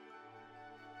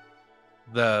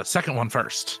the second one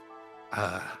first.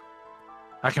 I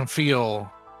can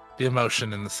feel the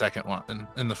emotion in the second one,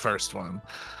 in the first one.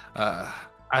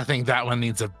 I think that one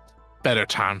needs a better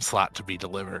time slot to be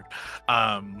delivered."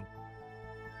 And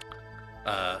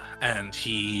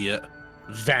he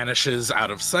vanishes out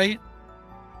of sight.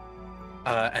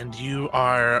 And you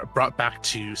are brought back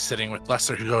to sitting with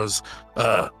Lester, who goes,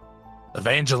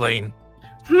 "Evangeline."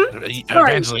 Sorry.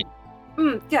 Evangeline.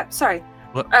 Yeah, sorry.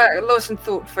 What? Lost in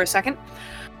thought for a second.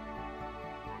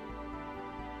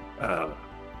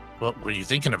 What were you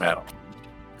thinking about?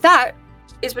 That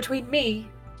is between me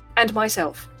and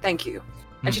myself. Thank you.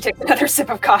 And she takes another sip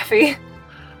of coffee.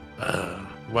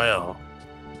 Well,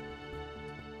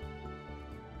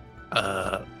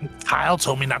 Kyle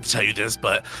told me not to tell you this,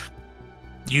 but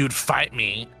you'd fight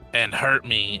me and hurt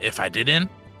me if I didn't.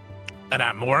 And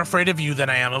I'm more afraid of you than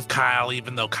I am of Kyle,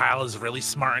 even though Kyle is really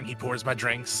smart and he pours my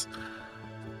drinks.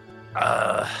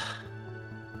 But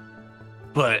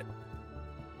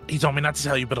he told me not to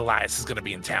tell you, but Elias is going to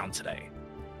be in town today.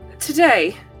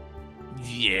 Today?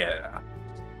 Yeah.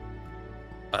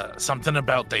 Something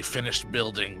about they finished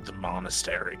building the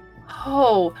monastery.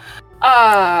 And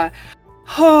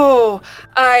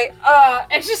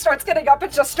she starts getting up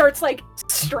and just starts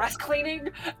stress cleaning.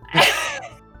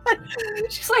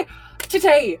 She's like,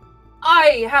 today,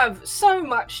 I have so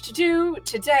much to do.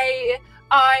 Today,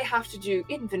 I have to do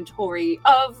inventory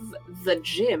of the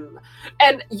gym.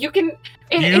 And you can...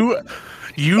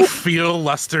 You feel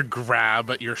Lester grab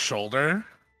at your shoulder.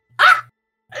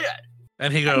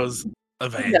 And he goes,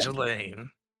 "Evangeline,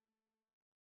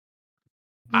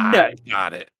 I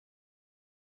got it.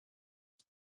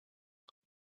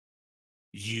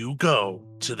 You go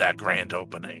to that grand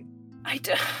opening."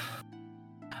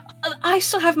 I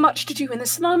still have much to do in the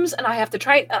slums, and I have to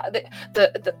try.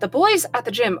 The boys at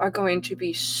the gym are going to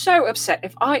be so upset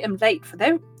if I am late for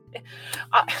them.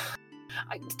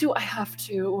 Do I have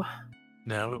to?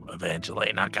 No,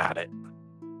 Evangeline, I got it.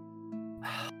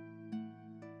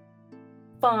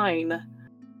 Fine.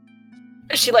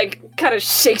 She kind of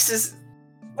shakes his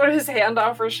hand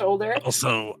off her shoulder.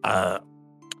 Also, I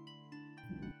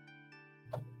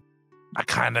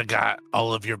kind of got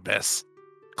all of your best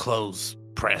clothes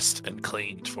pressed and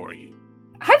cleaned for you.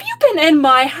 Have you been in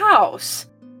my house?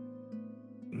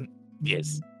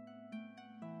 Yes.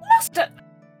 Master...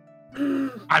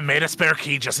 I made a spare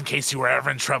key just in case you were ever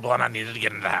in trouble and I needed to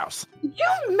get into the house.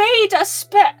 You made a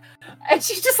spare... And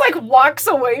she just, like, walks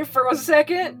away for a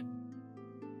second,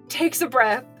 takes a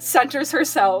breath, centers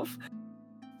herself,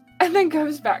 and then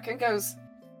goes back and goes,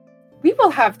 we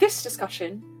will have this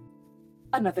discussion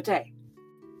another day.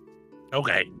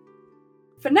 Okay.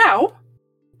 For now,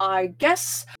 I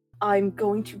guess I'm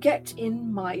going to get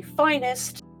in my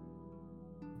finest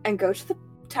and go to the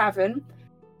tavern,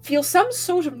 feel some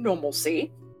sort of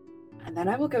normalcy, and then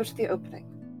I will go to the opening.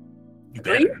 You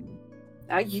Agree?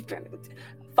 better. You better.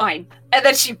 Fine. And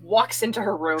then she walks into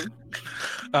her room.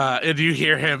 And you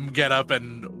hear him get up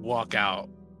and walk out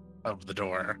of the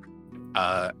door,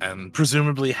 and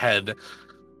presumably head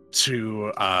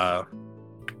to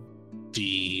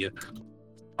the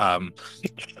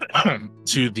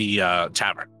to the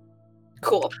tavern.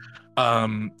 Cool.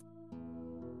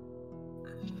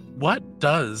 What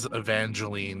does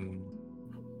Evangeline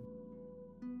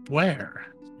wear?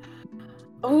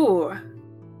 Ooh.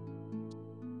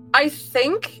 I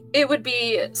think it would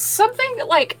be something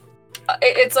like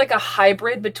it's like a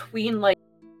hybrid between like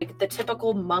the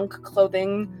typical monk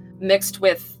clothing mixed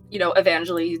with, you know,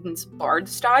 Evangeline's bard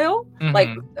style, like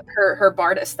her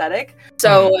bard aesthetic.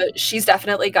 So she's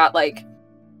definitely got like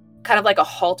kind of like a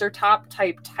halter top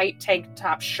type tight tank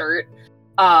top shirt.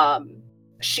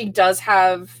 She does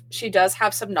have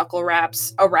some knuckle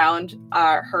wraps around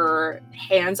her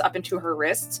hands up into her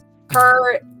wrists.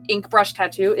 Her ink brush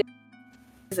tattoo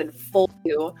is in full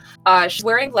view. She's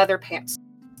wearing leather pants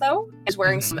though. She's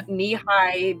wearing some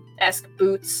knee-high-esque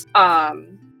boots.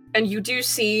 And you do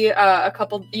see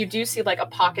like a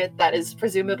pocket that is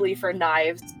presumably for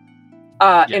knives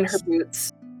in her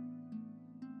boots.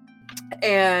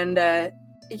 And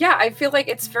yeah, I feel like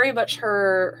it's very much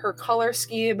her color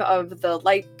scheme of the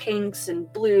light pinks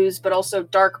and blues, but also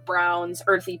dark browns,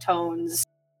 earthy tones,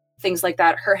 things like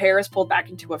that. Her hair is pulled back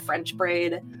into a French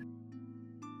braid.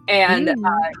 And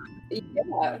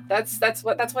yeah, that's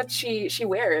what she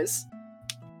wears.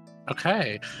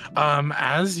 Okay.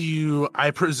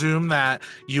 I presume that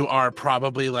you are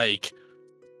probably like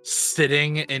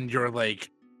sitting in your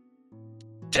like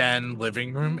den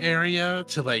living room area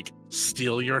to like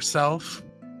steel yourself.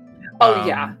 Oh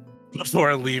yeah.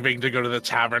 Before leaving to go to the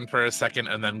tavern for a second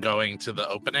and then going to the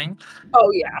opening.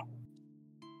 Oh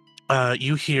yeah.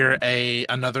 You hear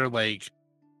another like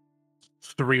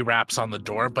 3 raps on the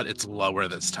door, but it's lower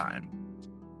this time.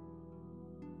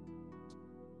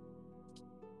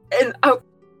 And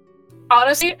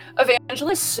honestly,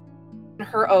 Evangeline is in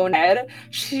her own head.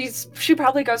 She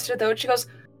probably goes to the door and she goes,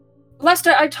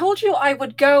 Lester, I told you I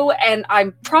would go, and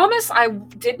I promise I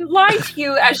didn't lie to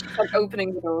you, as she's like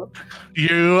opening the door.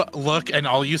 You look, and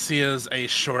all you see is a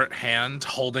short hand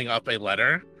holding up a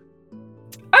letter.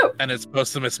 Oh. And it's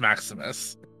Posthumus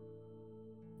Maximus.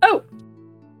 Oh.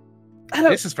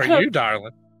 Hello. This is for you, darling.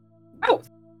 Oh,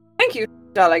 thank you,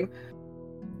 darling.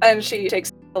 And she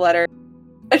takes the letter.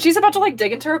 And she's about to like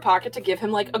dig into her pocket to give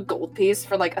him like a gold piece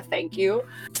for like a thank you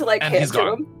to like hand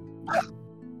to him.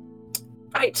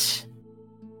 Right.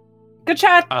 Good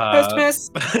chat, Posthumus.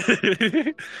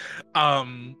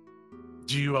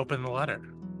 Do you open the letter?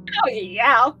 Oh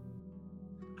yeah.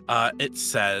 It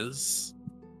says,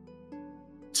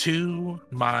 "To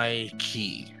my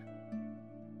key,"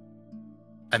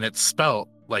 and it's spelt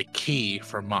like key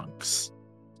for monks.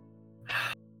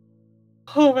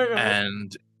 Oh my god.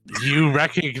 And you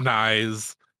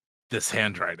recognize this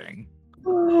handwriting.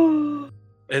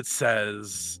 It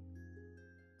says,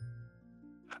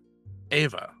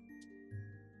 "Ava,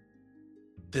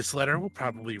 this letter will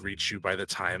probably reach you by the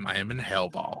time I am in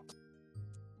Hellball.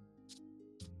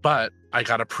 But I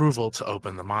got approval to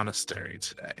open the monastery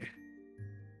today.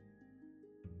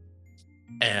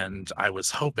 And I was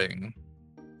hoping...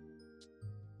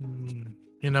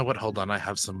 You know what? Hold on. I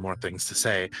have some more things to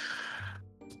say.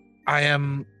 I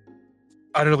am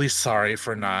utterly sorry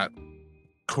for not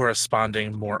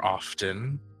corresponding more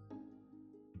often.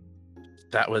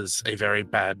 That was a very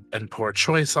bad and poor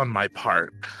choice on my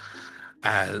part,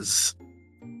 as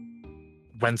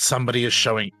when somebody is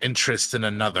showing interest in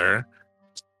another,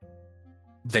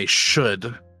 they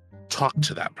should talk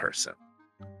to that person.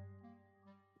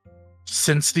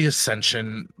 Since the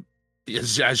Ascension,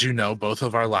 as you know, both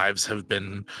of our lives have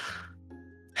been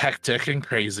hectic and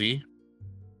crazy,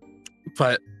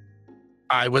 but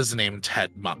I was named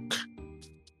head monk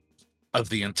of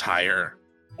the entire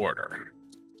order.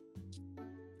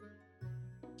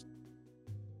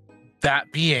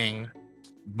 That being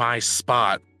my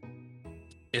spot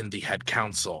in the head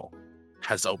council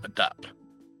has opened up.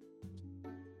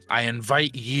 I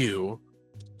invite you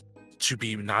to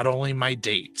be not only my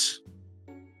date,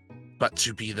 but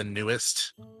to be the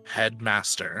newest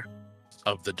headmaster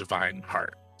of the Divine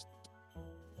Heart.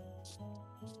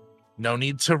 No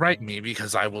need to write me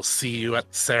because I will see you at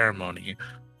the ceremony.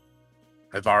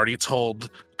 I've already told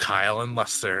Kyle and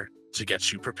Lester to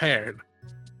get you prepared.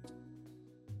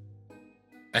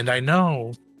 And I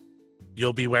know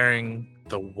you'll be wearing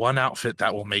the one outfit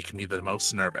that will make me the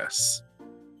most nervous.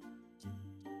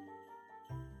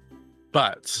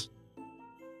 But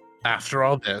after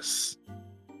all this,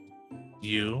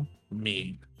 you,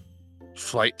 me,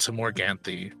 flight to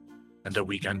Morganthe, and a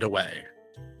weekend away.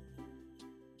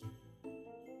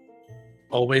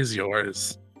 Always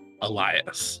yours,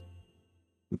 Elias.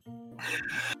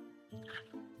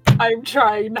 I'm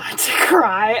trying not to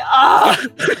cry. Ah!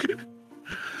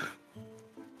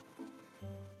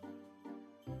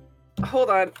 Hold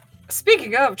on.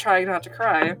 Speaking of trying not to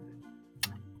cry.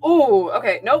 Oh,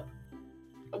 okay. Nope.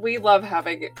 We love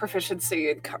having proficiency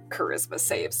in charisma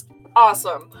saves.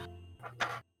 Awesome.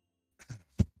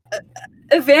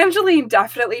 Evangeline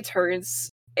definitely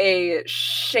turns a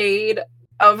shade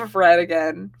of red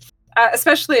again,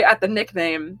 especially at the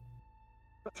nickname,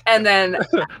 and then at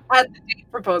the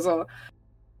date proposal.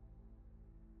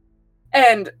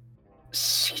 And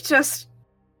she just...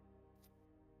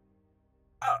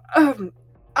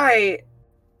 I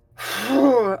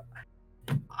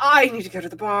need to go to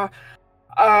the bar.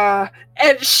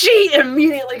 And she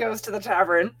immediately goes to the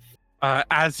tavern.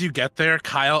 As you get there,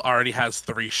 Kyle already has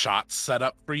 3 shots set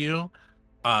up for you,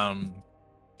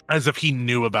 as if he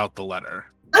knew about the letter.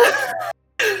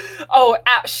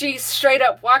 She straight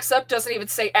up walks up, doesn't even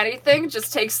say anything,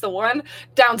 just takes the one,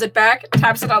 downs it back,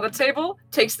 taps it on the table,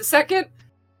 takes the second,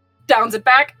 downs it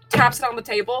back, taps it on the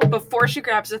table. Before she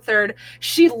grabs the third,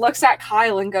 she looks at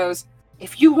Kyle and goes,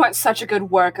 "If you weren't such a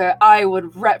good worker, I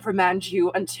would reprimand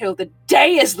you until the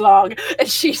day is long." And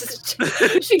she shoots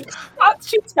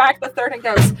back the third and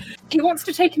goes, "He wants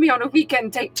to take me on a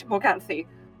weekend date to Morganthe."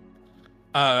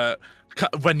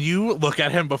 When you look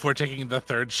at him before taking the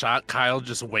third shot, Kyle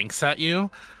just winks at you,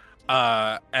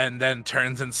 and then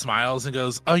turns and smiles and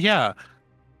goes, "Oh yeah,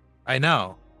 I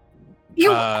know.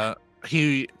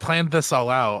 He planned this all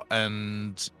out,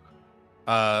 and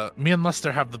me and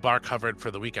Lester have the bar covered for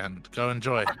the weekend. Go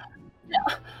enjoy."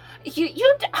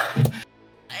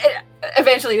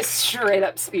 Evangeline is straight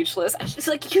up speechless. She's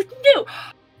like, "You knew."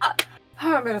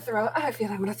 I'm gonna throw up. I feel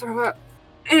I'm gonna throw up.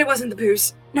 And it wasn't the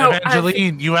booze. No,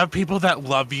 Evangeline, you have people that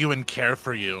love you and care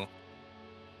for you.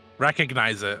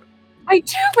 Recognize it. I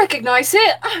do recognize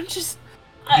it. I'm just...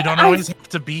 You don't always have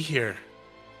to be here.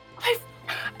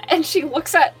 And she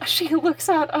looks at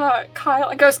Kyle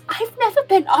and goes, "I've never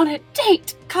been on a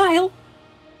date, Kyle."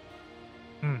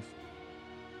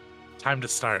 Time to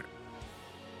start.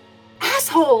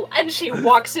 Asshole! And she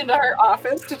walks into her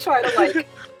office to try to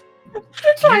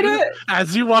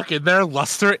As you walk in there,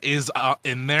 Lester is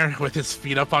in there with his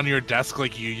feet up on your desk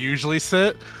like you usually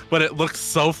sit, but it looks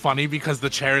so funny because the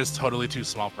chair is totally too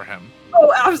small for him.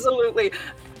 Oh, absolutely.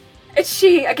 And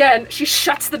she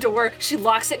shuts the door, she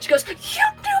locks it, she goes, "You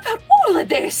knew about all of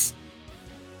this!"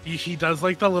 He does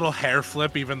like the little hair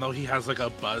flip, even though he has like a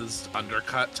buzzed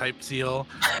undercut type deal.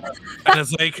 And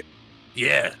it's like,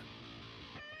 yeah,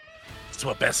 it's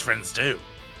what best friends do.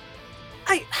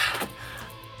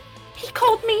 He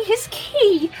called me his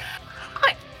key.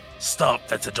 Stop,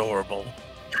 that's adorable.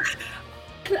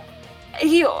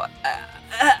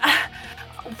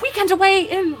 Weekend away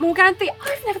in Morganthe.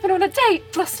 I've never been on a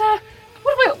date, Lester.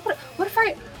 What if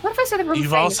I say the wrong thing?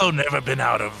 You've also never been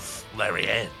out of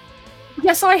Larianne.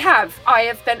 Yes, I have. I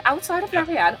have been outside of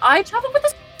Larianne. I traveled with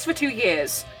the for 2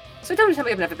 years. So don't tell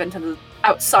me I've never been to the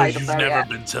outside of Larianne. You've never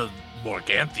been to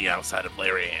Morganthe outside of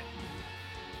Larianne.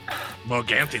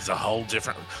 Morganthe's a whole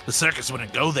different... The circus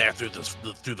wouldn't go there through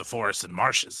the forests and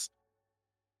marshes.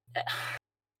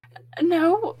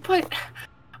 No, but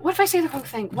what if I say the wrong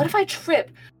thing? What if I trip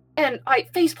and I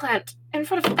faceplant in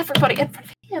front of everybody, in front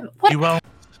of him? What? You won't.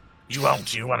 You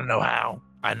won't. You want to know how?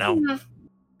 I know.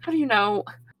 How do you know?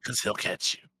 Because he'll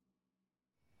catch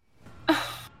you.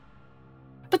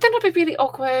 But then it'll be really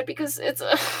awkward because it's...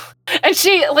 And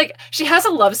she has a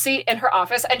love seat in her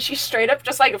office and she straight up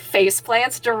just face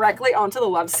plants directly onto the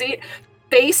love seat,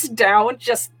 face down,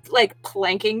 just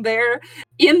planking there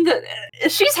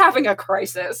she's having a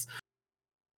crisis.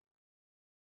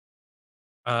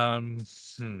 I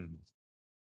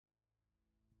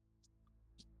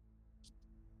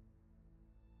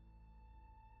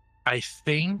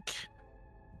think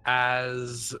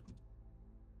as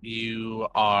you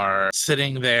are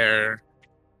sitting there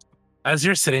as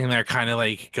you're sitting there kind of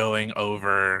like going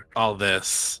over all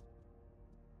this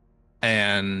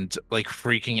and like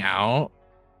freaking out,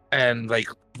 and like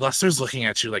Lester's looking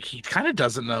at you like he kind of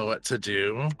doesn't know what to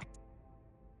do.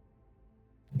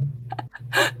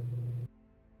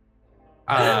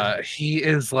 He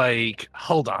is like,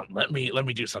 hold on, let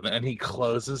me do something. And he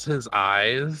closes his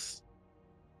eyes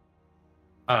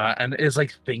and is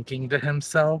like thinking to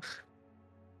himself.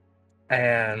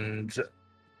 And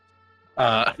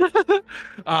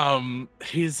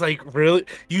he's like, really,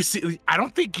 you see, I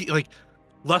don't think like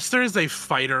Luster is a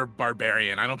fighter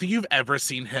barbarian. I don't think you've ever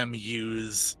seen him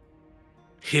use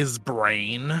his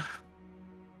brain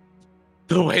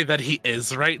the way that he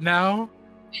is right now.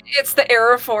 It's the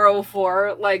Error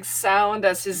 404 like sound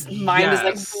as his mind is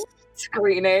like Yes.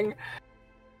 screening.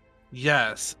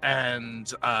 Yes,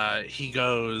 and he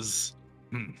goes,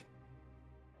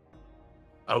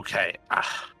 okay, I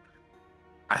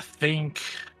think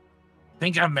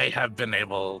I may have been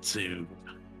able to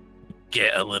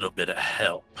get a little bit of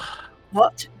help.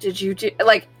 What did you do?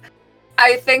 Like,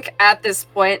 I think at this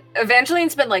point,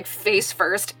 Evangeline's been like face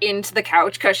first into the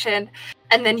couch cushion,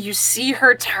 and then you see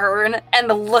her turn and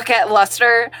look at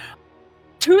Luster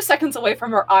 2 seconds away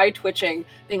from her eye twitching,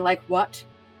 being like, what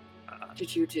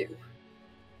did you do?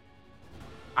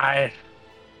 I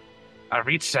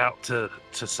reached out to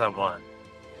someone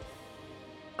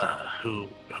who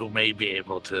may be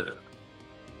able to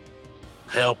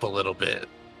help a little bit.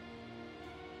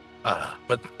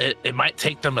 But it might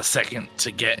take them a second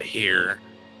to get here.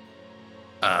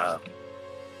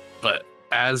 But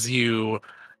as you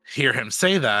hear him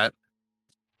say that,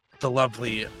 the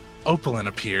lovely Opalyn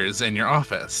appears in your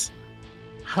office.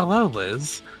 Hello,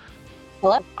 Liz.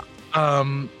 Hello.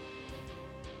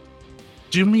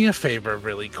 Do me a favor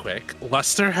really quick.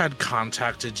 Luster had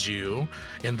contacted you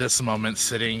in this moment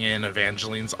sitting in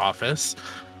Evangeline's office,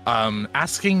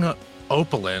 asking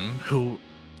Opalyn, who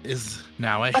is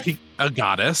now a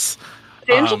goddess.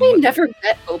 Evangeline never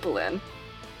met Opalyn.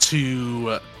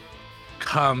 To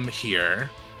come here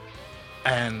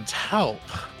and help,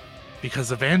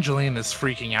 because Evangeline is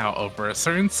freaking out over a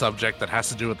certain subject that has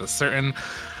to do with a certain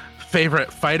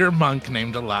favorite fighter monk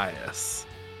named Elias.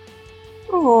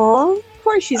 Aww, of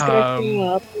course she's gonna bring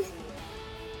up.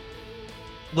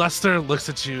 Luster looks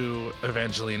at you,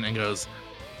 Evangeline, and goes,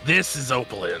 "This is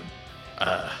Opalyn.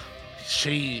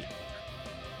 She...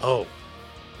 Oh,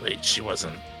 wait, she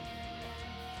wasn't."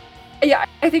 Yeah,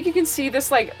 I think you can see this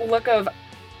like look of,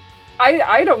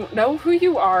 I don't know who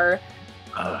you are.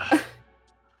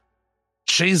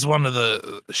 She's one of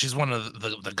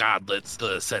the godlets,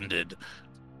 the ascended.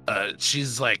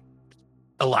 She's like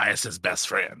Elias's best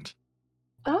friend.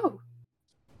 Oh.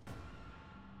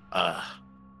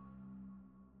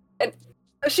 And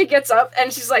she gets up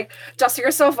and she's like dusting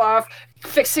herself off,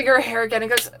 fixing her hair again, and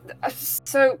goes,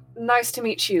 "So nice to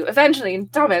meet you, Evangeline,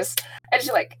 Thomas." And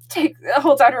she like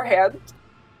holds out her hand.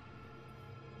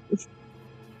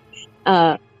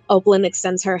 Opalyn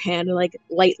extends her hand and like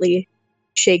lightly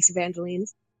shakes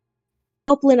Evangeline's.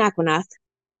 Opalyn Aquanath,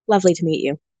 lovely to meet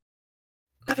you.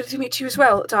 Lovely to meet you as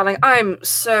well, darling. I'm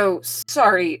so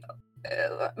sorry.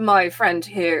 My friend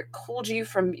here called you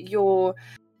from your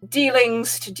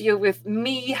dealings to deal with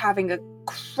me having a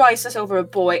crisis over a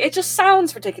boy. It just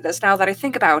sounds ridiculous now that I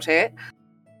think about it.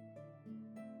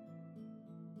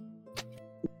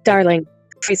 Darling,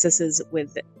 crises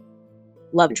with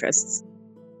love interests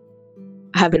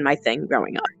have been my thing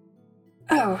growing up.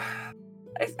 Oh.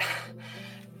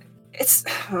 It's...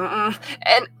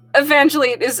 and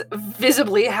Evangeline is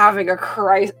visibly having a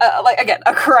crisis.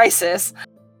 A crisis.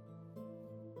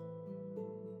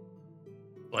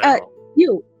 well,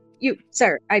 You,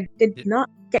 sir, I did not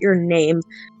get your name.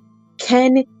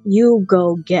 Can you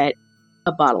go get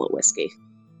a bottle of whiskey?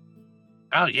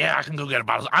 oh yeah, I can go get a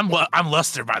bottle. I'm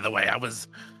Luster, by the way.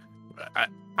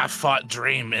 I fought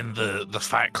Dream in the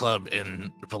fight club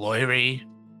in Valoiri.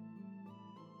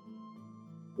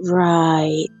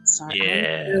 Right. Sorry. Yeah.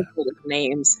 I'm terrible with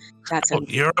names. That's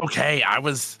You're okay. I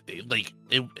was like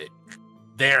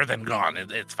there then gone.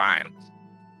 It's fine.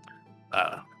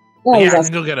 Yeah, I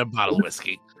can go get a bottle of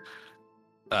whiskey.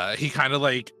 He kind of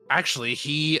like, actually,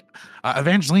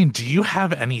 Evangeline, do you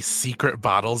have any secret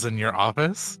bottles in your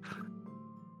office?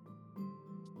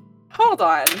 Hold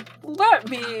on.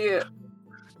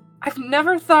 I've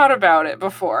never thought about it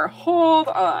before. Hold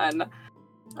on.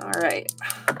 All right.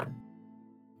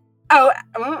 Oh,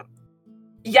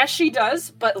 yes, she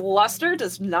does, but Luster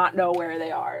does not know where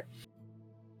they are.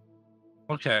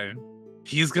 Okay.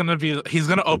 He's gonna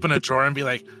open a drawer and be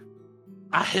like,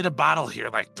 I hid a bottle here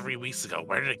like 3 weeks ago.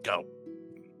 Where did it go?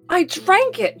 I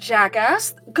drank it,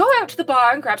 jackass. Go out to the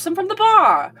bar and grab some from the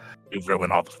bar. You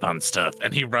ruin all the fun stuff.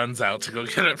 And he runs out to go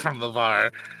get it from the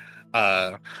bar.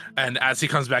 And as he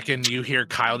comes back in, you hear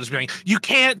Kyle just being, "You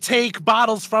can't take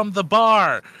bottles from the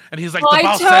bar." And he's like, "The I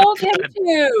boss told said him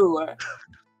to.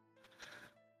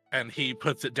 And he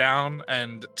puts it down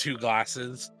and 2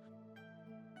 glasses.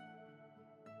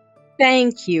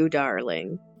 Thank you,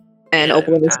 darling. And Yeah.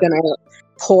 Opalyn is gonna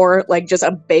pour like just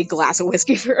a big glass of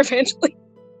whiskey for Evangeline.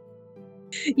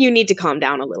 You need to calm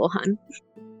down a little, hun.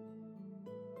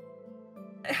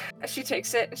 She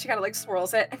takes it and she kind of like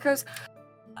swirls it and goes,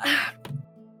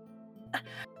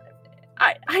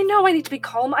 I know I need to be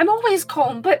calm. I'm always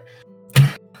calm, but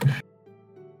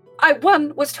I,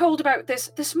 1, was told about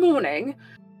this morning,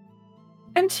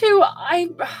 and 2, I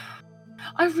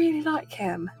really like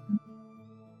him.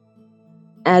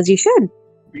 As you should.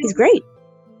 He's great.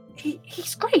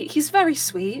 He's great. He's very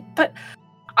sweet, but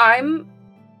I'm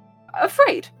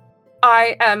afraid.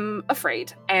 I am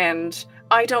afraid, and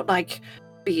I don't like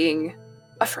being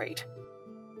afraid.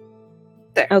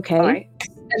 There. Okay. Bye.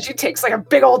 And she takes like a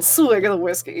big old swig of the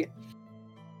whiskey.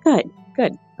 Good.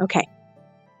 Okay.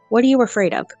 What are you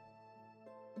afraid of?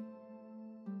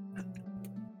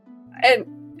 And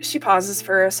she pauses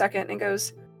for a second and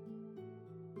goes,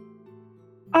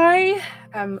 I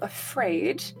am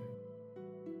afraid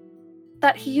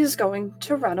that he is going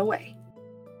to run away.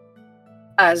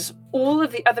 As all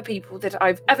of the other people that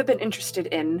I've ever been interested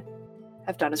in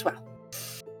have done as well.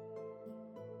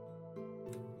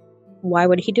 Why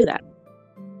would he do that?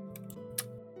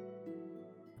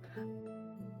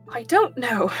 I don't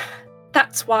know.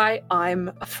 That's why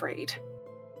I'm afraid.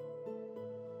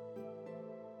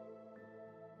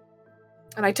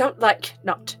 And I don't like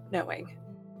not knowing.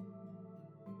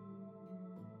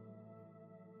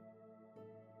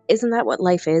 Isn't that what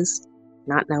life is?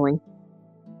 Not knowing.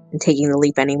 And taking the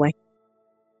leap anyway.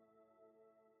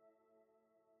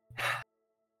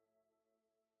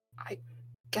 I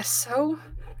guess so.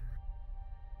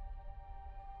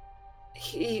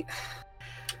 Do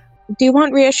you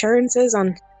want reassurances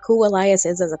on who Elias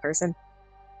is as a person?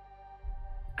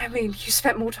 I mean, you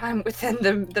spent more time with him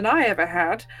than I ever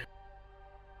had.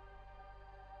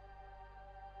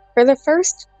 For the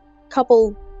first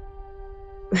couple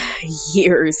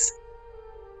years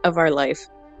of our life,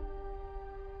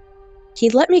 he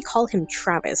let me call him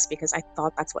Travis because I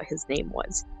thought that's what his name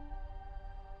was.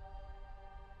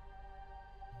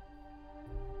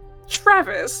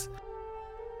 Travis?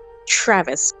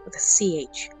 Travis with a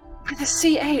CH. With a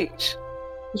CH?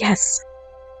 Yes.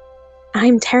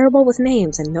 I'm terrible with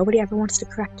names and nobody ever wants to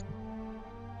correct me.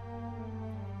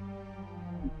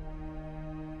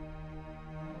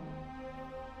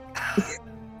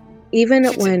 Even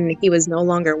when he was no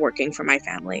longer working for my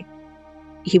family,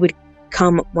 he would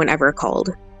come whenever called,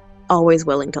 always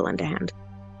willing to lend a hand.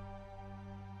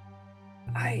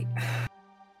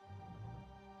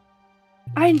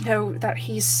 I know that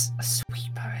he's a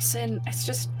sweet person. It's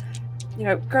just,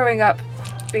 growing up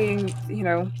being,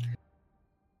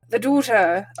 the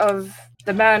daughter of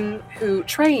the man who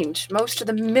trained most of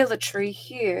the military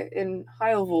here in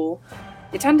Hyalvul,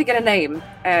 you tend to get a name,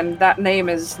 and that name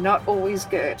is not always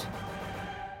good.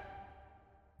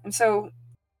 And so,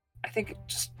 I think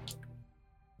just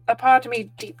a part of me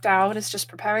deep down is just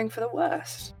preparing for the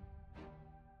worst.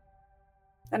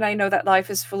 And I know that life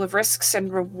is full of risks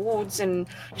and rewards and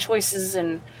choices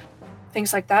and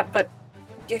things like that, but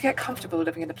you get comfortable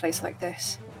living in a place like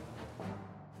this.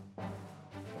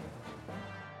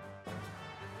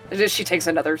 She takes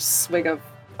another swig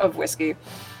of whiskey.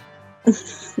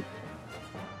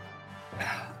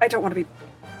 I don't want to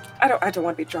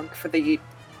be drunk for the...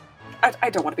 I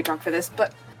don't want to be drunk for this,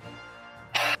 but...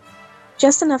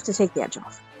 Just enough to take the edge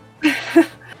off.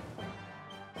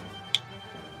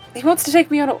 He wants to take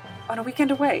me on a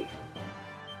weekend away.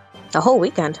 A whole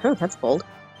weekend? Oh, that's bold.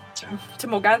 To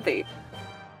Morganthi.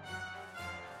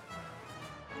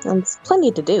 There's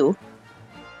plenty to do.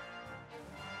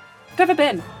 Never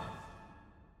been.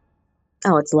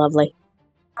 Oh, it's lovely.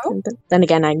 Oh? Then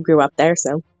again, I grew up there,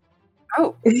 so...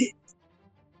 Oh.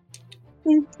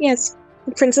 Yes,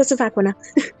 Princess of Aquina.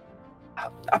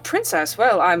 A princess?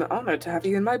 Well, I'm honored to have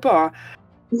you in my bar.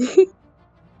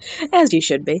 As you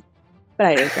should be. But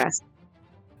I digress.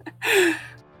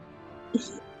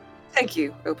 Thank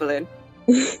you, Opalyn.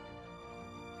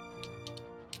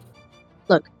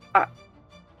 Look.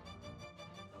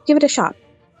 Give it a shot.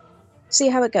 See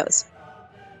how it goes.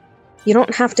 You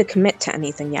don't have to commit to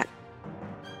anything yet.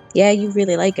 Yeah, you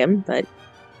really like him, but...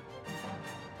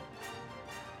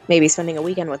 maybe spending a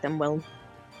weekend with him will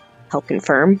help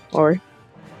confirm, or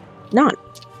not.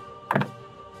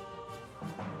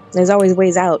 There's always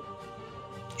ways out,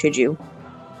 should you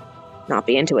not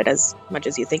be into it as much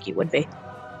as you think you would be.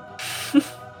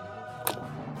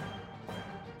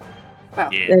 Wow.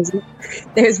 Yeah.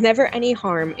 There's never any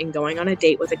harm in going on a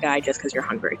date with a guy just because you're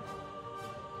hungry.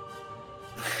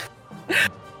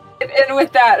 And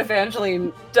with that,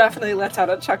 Evangeline definitely lets out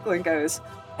a chuckle and goes,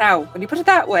 "Now, when you put it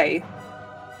that way,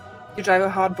 you drive a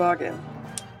hard bargain."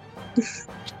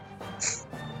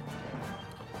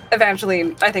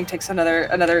 Evangeline, I think, takes another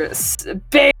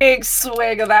big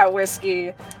swig of that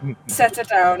whiskey, sets it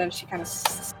down, and she kind of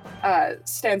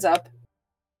stands up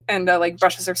and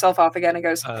brushes herself off again and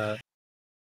goes, "Oh,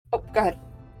 go ahead."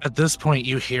 At this point,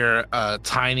 you hear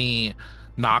Tiny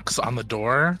knocks on the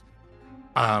door,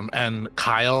 and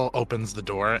Kyle opens the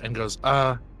door and goes,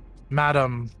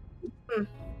 "Madam,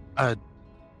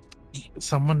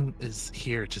 someone is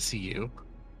here to see you."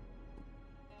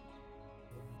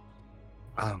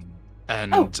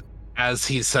 And as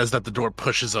he says that, the door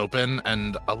pushes open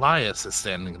and Elias is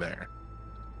standing there.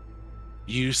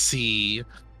 You see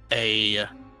a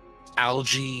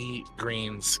algae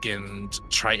green skinned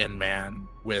Triton man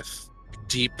with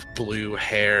deep blue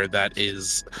hair that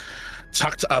is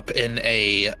tucked up in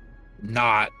a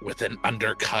knot with an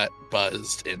undercut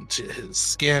buzzed into his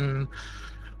skin,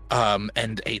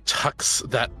 and a tux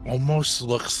that almost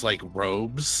looks like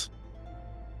robes.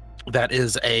 That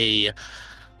is a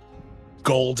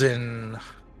golden,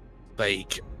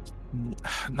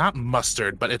 not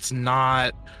mustard, but it's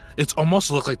almost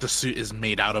look like the suit is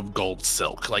made out of gold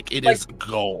silk. Like it is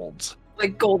gold.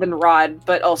 Like goldenrod,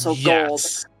 but also gold.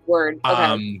 Word.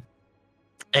 Okay.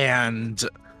 And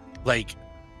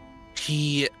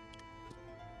he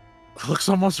looks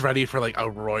almost ready for a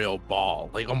royal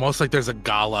ball. Almost like there's a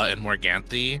gala in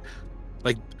Morganthe.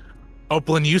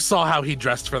 Opalyn, you saw how he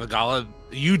dressed for the gala.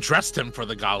 You dressed him for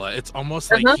the gala. It's almost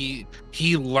like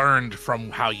he learned from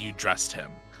how you dressed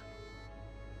him.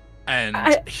 And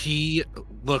he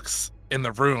looks in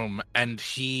the room and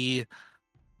he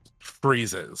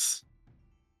freezes.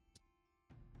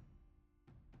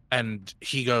 And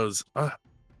he goes,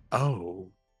 oh,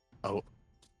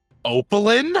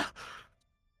 Opalyn?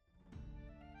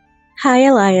 Hi,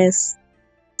 Elias.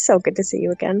 So good to see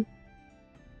you again.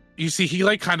 You see, he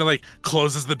kind of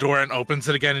closes the door and opens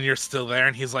it again, and you're still there,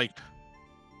 and he's like,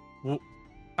 what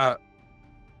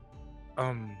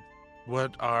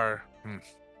are...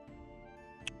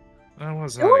 I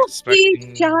wasn't expecting... Don't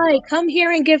be shy. Come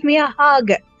here and give me a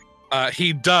hug.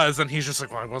 He does, and he's just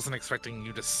like, well, I wasn't expecting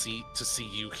you to see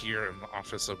you here in the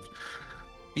office of...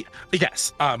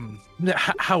 Yes,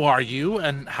 how are you,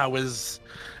 and how is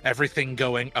everything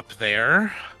going up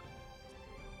there?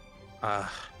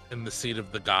 In the seat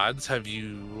of the gods, have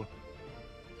you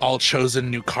all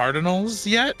chosen new cardinals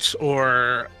yet,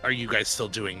 or are you guys still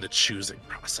doing the choosing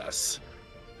process?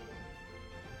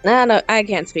 No, I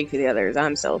can't speak for the others.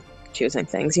 I'm still choosing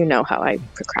things. You know how I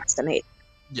procrastinate.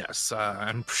 Yes,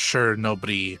 I'm sure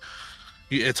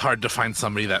it's hard to find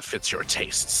somebody that fits your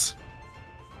tastes.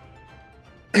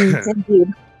 Indeed.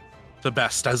 The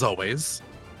best, as always.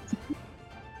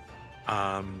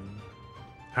 How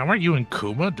are you and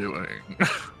Kuma doing?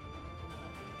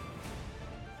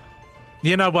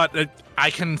 You know what?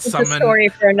 I can summon. It's a story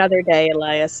for another day,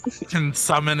 Elias. Can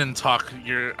summon and talk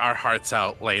our hearts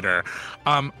out later.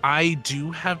 I do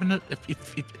have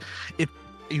if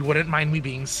you wouldn't mind me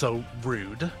being so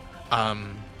rude.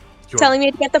 Telling me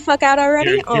to get the fuck out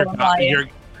already?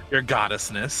 Your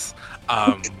goddessness.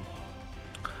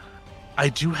 I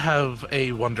do have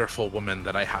a wonderful woman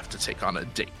that I have to take on a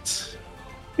date.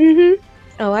 Mm-hmm.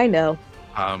 Oh, I know.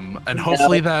 And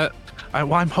hopefully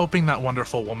I'm hoping that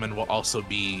wonderful woman will also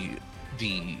be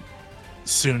the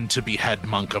soon-to-be head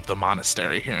monk of the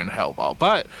monastery here in Hellball,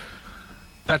 but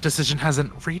that decision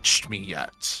hasn't reached me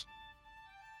yet.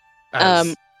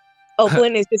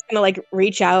 Opalyn is just gonna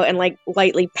reach out and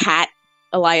lightly pat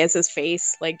Elias's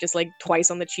face, just twice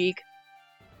on the cheek.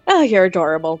 Oh, you're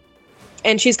adorable.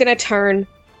 And she's gonna turn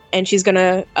and she's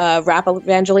gonna wrap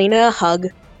Evangeline a hug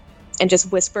and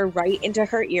just whisper right into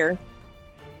her ear.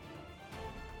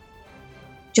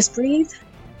 Just breathe.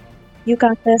 You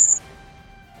got this.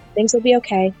 Things will be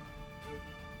okay.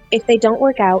 If they don't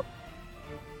work out,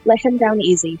 let him down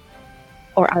easy,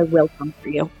 or I will come for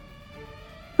you.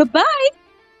 Goodbye!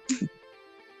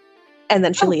 And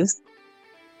then she leaves.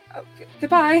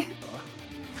 Goodbye.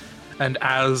 And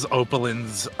as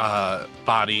Opalyn's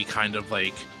body kind of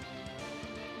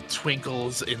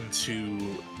twinkles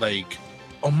into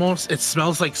almost, it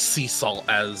smells like sea salt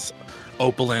as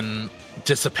Opalyn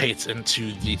dissipates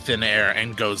into the thin air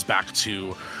and goes back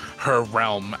to her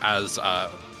realm as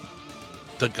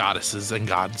the goddesses and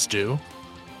gods do.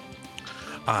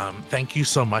 Thank you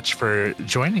so much for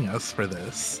joining us for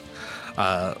this,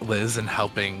 Liz, and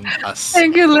helping us.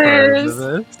 Thank you, Liz.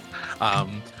 This.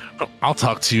 I'll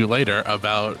talk to you later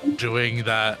about doing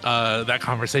that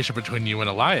conversation between you and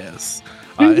Elias.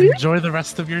 Enjoy the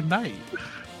rest of your night.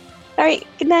 All right.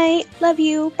 Good night. Love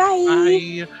you.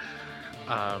 Bye.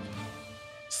 Bye.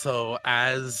 So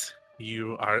as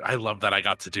you are, I love that I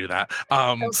got to do that.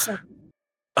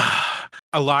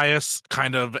 Elias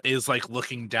kind of is like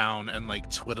looking down and like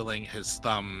twiddling his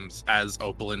thumbs as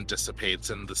Opalin dissipates,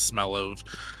 and the smell of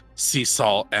sea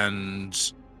salt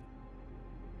and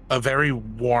a very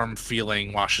warm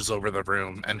feeling washes over the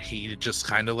room, and he just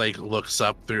kind of like looks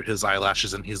up through his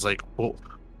eyelashes and he's like, well,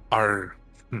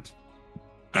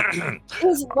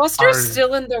 Is Luster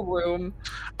still in the room?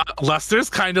 Luster's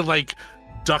kind of like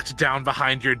ducked down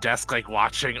behind your desk, like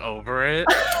watching over it.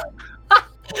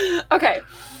 Okay.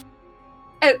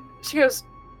 And she goes,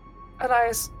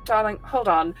 Elias, darling, hold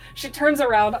on. She turns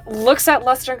around, looks at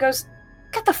Luster, and goes,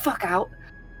 get the fuck out.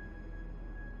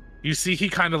 You see he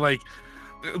kind of like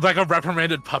a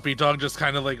reprimanded puppy dog just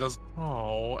kind of like goes,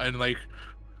 oh, and like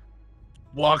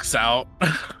walks out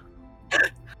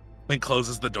and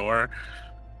closes the door.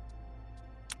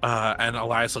 And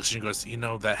Elias looks at you and goes, you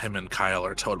know that him and Kyle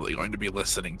are totally going to be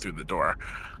listening through the door.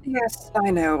 Yes,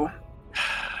 I know.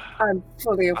 I'm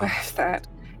fully aware of that.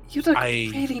 You look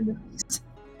really nice.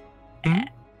 You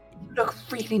look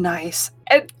really nice.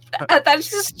 And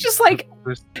that's just like,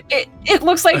 it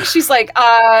looks like she's like,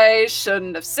 I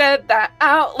shouldn't have said that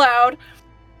out loud.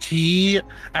 He,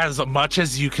 as much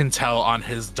as you can tell on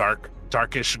his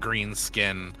darkish green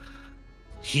skin,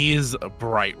 he's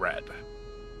bright red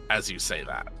as you say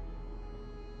that.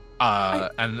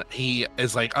 And he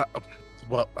is like,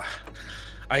 well,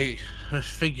 I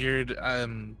figured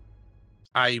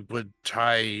I would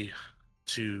try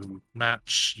to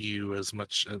match you as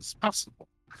much as possible.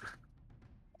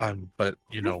 But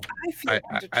you know,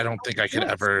 I don't think I could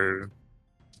ever.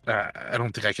 I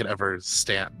don't think I could ever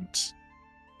stand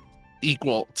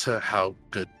equal to how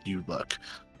good you look.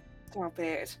 Stop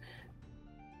it.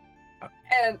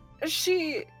 And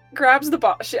she grabs the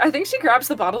bottle. I think she grabs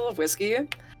the bottle of whiskey,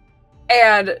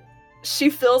 and she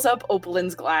fills up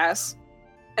Opalin's glass,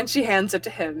 and she hands it to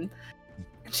him.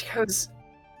 And she goes,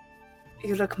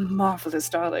 "You look marvelous,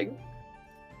 darling."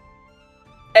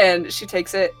 And she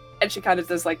takes it, and she kind of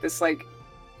does like this, like,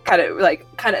 kind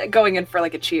of going in for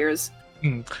like a cheers.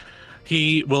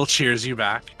 He will cheers you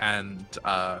back, and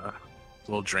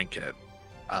we'll drink it.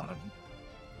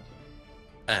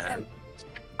 And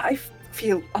I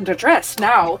feel underdressed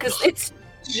now because it's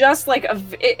just like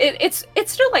it's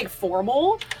still like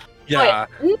formal, yeah,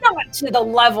 but not to the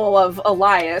level of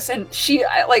Elias. And she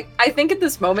I think at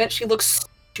this moment she looks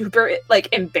super like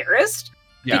embarrassed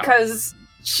because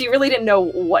she really didn't know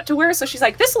what to wear. So she's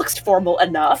like, "This looks formal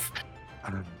enough."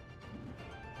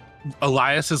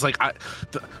 Elias is like,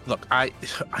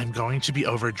 I'm going to be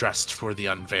overdressed for the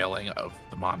unveiling of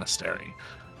the monastery.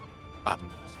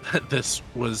 This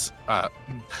was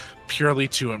purely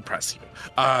to impress you.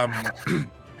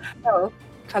 Oh,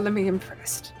 color me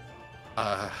impressed.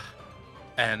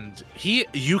 And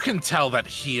you can tell that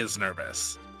he is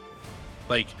nervous.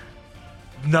 Like,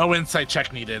 no insight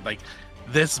check needed. Like,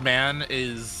 this man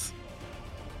is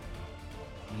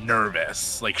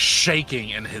nervous, like shaking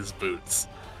in his boots.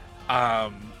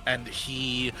 And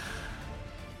he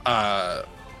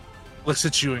looks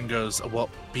at you and goes, well,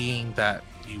 being that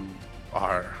you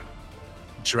are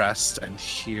dressed and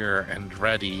here and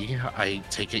ready, I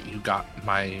take it you got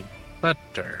my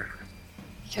letter.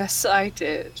 Yes, I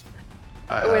did.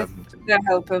 With the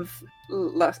help of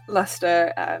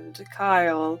Luster and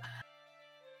Kyle,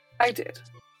 I did.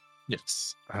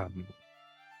 Yes.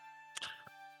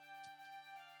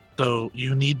 So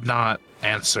you need not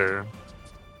answer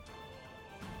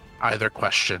either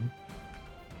question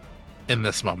in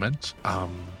this moment.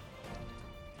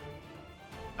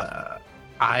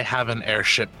 I have an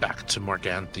airship back to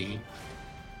Morganthi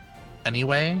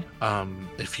anyway.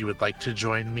 If you would like to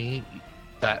join me,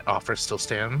 that offer still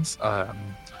stands.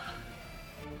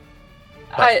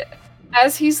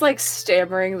 As he's like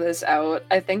stammering this out,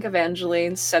 I think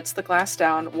Evangeline sets the glass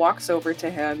down, walks over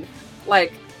to him,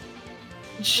 like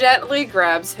gently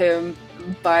grabs him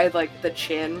by like the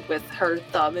chin with her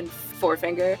thumb and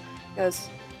forefinger, goes,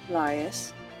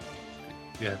 "Elias,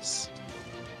 yes,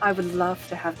 I would love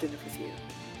to have dinner with you."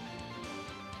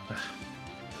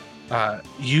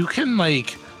 You can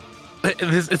like,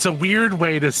 it's a weird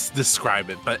way to describe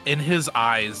it, but in his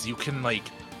eyes, you can like,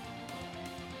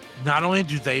 not only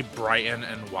do they brighten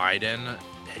and widen,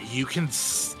 you can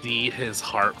see his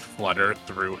heart flutter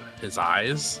through his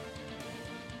eyes.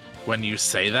 when you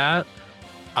say that.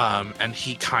 And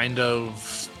he kind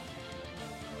of...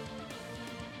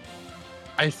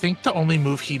 I think the only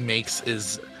move he makes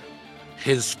is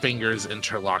his fingers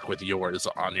interlock with yours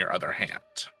on your other hand.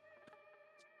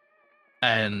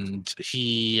 And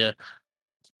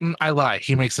I lie,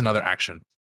 he makes another action.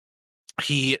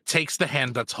 He takes the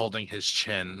hand that's holding his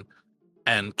chin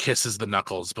and kisses the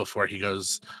knuckles before he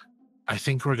goes, I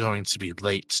think we're going to be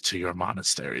late to your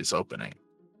monastery's opening.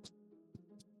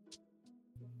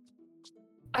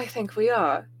 I think we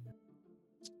are.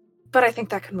 But I think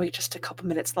that can wait just a couple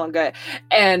minutes longer.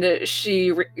 And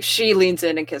she leans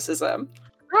in and kisses him.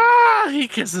 He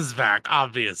kisses back,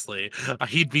 obviously.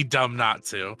 He'd be dumb not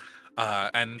to.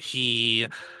 And he,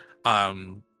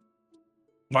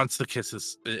 once the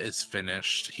kiss is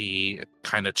finished, he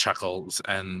kind of chuckles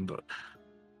and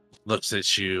looks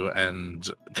at you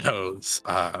and goes,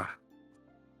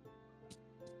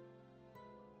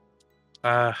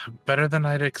 better than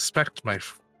I'd expect my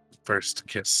first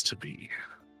kiss to be.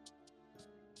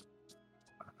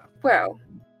 Well,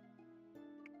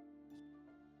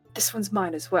 this one's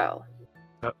mine as well.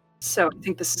 So I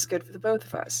think this is good for the both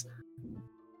of us.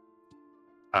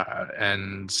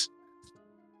 And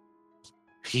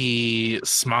he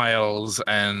smiles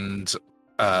and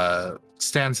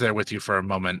stands there with you for a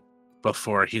moment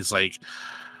before he's like,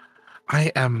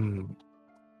 I am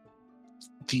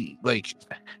the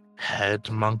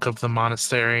head monk of the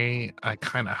monastery. I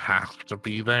kind of have to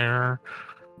be there.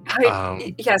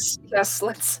 Yes,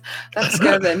 let's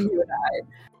go then, you and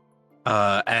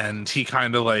I. And he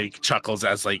kind of chuckles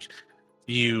as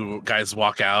you guys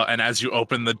walk out, and as you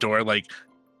open the door,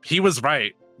 he was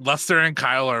right. Lester and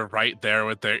Kyle are right there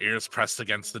with their ears pressed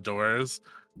against the doors.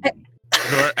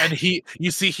 And he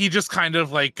just kind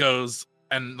of goes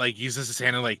and uses his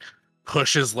hand and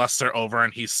pushes Lester over,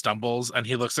 and he stumbles, and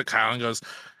he looks at Kyle and goes,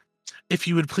 if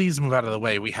you would please move out of the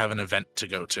way, we have an event to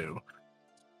go to.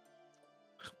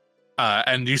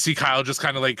 And you see Kyle just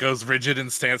kind of goes rigid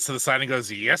and stands to the side and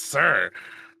goes, yes, sir.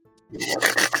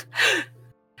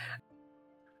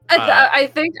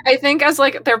 I think as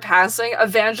they're passing,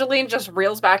 Evangeline just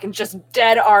reels back and just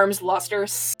dead arms Luster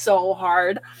so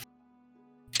hard.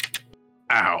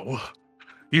 Ow.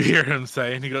 You hear him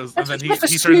say, and he goes, That's and then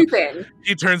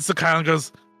he turns to Kyle and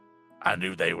goes, I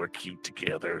knew they were cute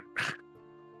together.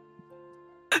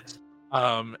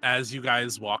 As you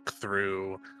guys walk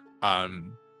through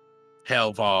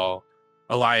Haleval,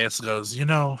 Elias goes,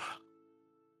 I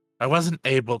wasn't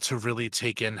able to really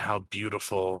take in how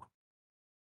beautiful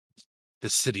the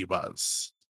city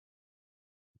was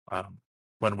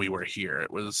when we were here.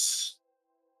 It was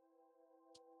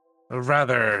a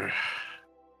rather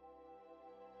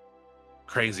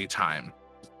crazy time.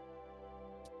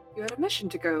 You had a mission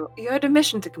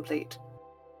to complete.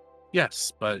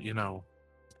 Yes, but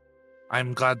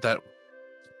I'm glad that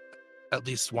at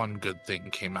least one good thing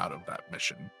came out of that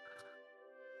mission.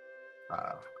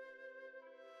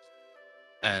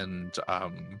 And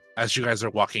as you guys are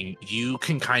walking, you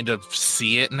can kind of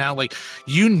see it now.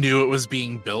 You knew it was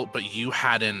being built, but you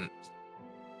hadn't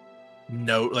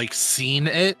seen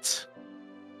it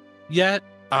yet.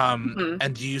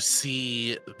 And you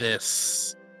see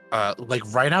this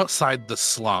right outside the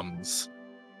slums.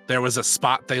 There was a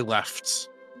spot they left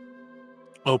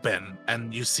open,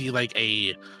 and you see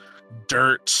a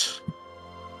dirt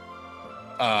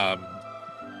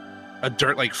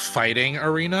fighting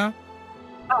arena.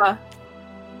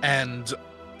 And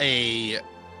a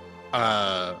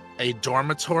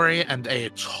dormitory and a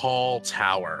tall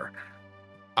tower.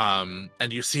 And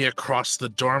you see across the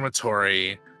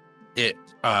dormitory, it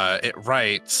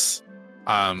writes,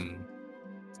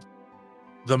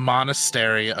 the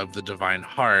Monastery of the Divine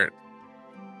Heart.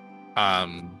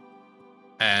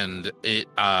 And it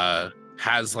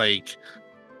has a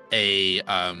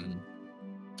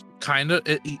kind of,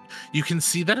 you can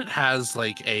see that it has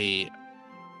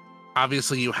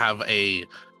obviously you have a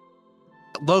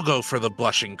logo for the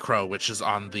Blushing Crow, which is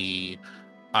on the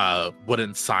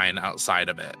wooden sign outside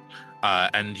of it.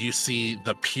 And you see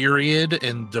the period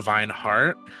in Divine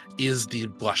Heart is the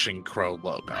Blushing Crow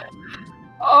logo.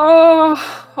 Oh,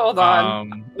 hold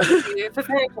on. If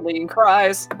Evangeline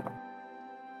cries.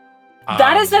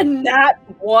 That is a nat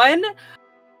 1.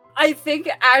 I think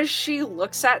as she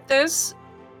looks at this,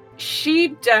 she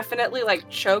definitely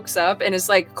chokes up and is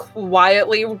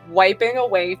quietly wiping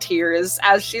away tears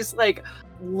as she's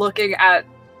looking at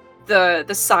the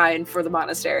sign for the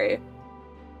monastery.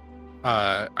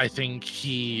 I think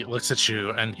he looks at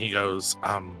you and he goes,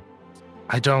 I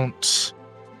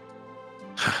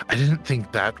didn't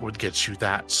think that would get you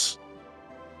that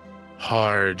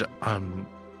hard.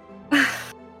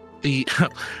 The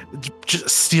just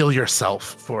steel yourself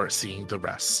for seeing the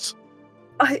rest.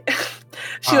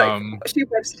 She wipes her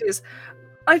tears.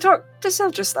 I talked to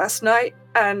Sel just last night,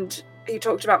 and he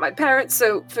talked about my parents,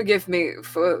 so forgive me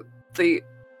for the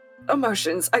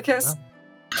emotions, I guess.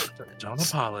 Don't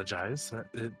apologize.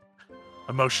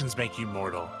 Emotions make you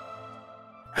mortal.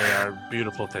 They are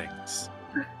beautiful things.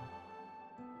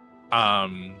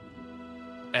 And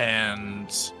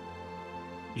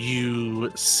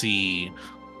you see,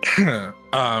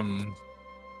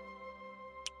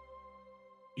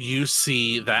 you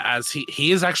see that as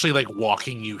he is actually like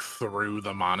walking you through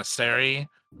the monastery.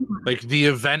 Like the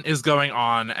event is going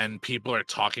on and people are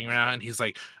talking around, and he's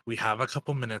like, we have a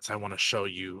couple minutes. I want to show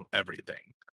you everything.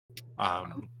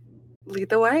 Lead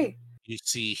the way. You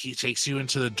see, he takes you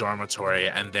into the dormitory,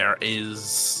 and there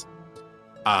is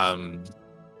like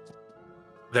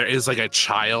a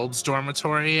child's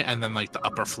dormitory, and then like the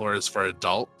upper floor is for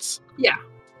adults. Yeah.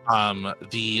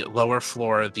 The lower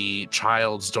floor, the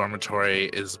child's dormitory,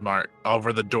 is marked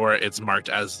over the door. It's marked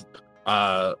as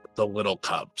the little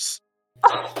cubs.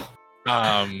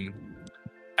 And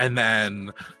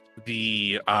then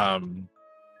the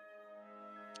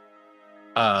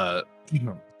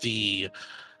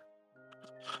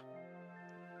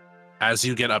as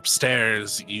you get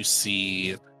upstairs, you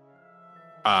see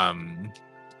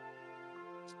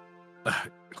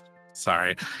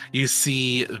you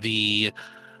see the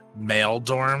male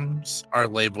dorms are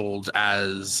labeled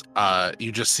as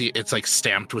you just see it's like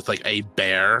stamped with like a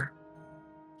bear,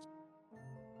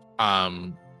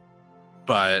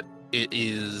 but it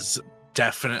is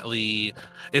definitely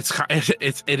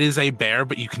it is a bear,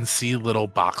 but you can see little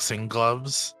boxing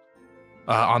gloves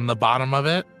on the bottom of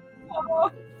it.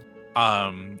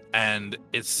 And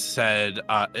it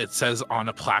says on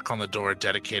a plaque on the door,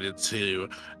 dedicated to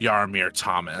Yaramir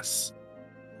Thomas.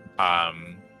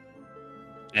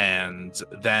 And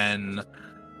then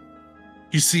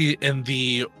you see in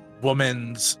the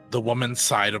woman's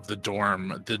side of the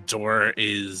dorm, the door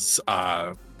is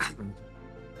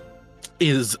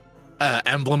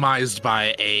emblemized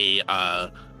by a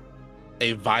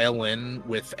violin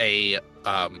with a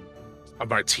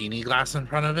martini glass in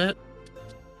front of it.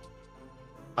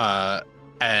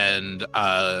 And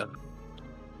a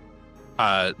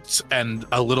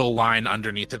little line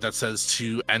underneath it that says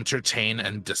to entertain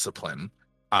and discipline.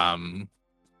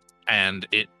 And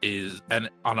it is, and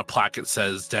on a plaque it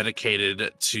says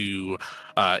dedicated to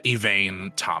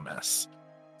Evangeline Thomas.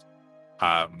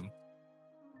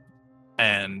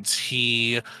 And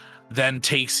he then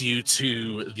takes you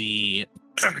to the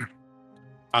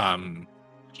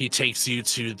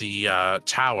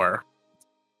tower.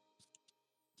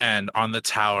 And on the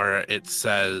tower, it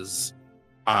says,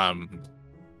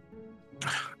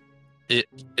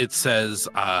 it says,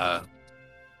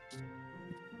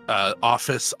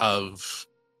 Office of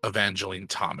Evangeline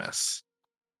Thomas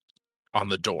on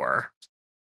the door.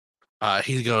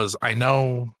 He goes, I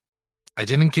know I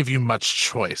didn't give you much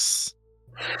choice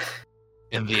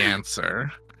in the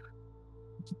answer,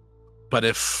 but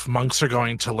if monks are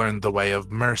going to learn the way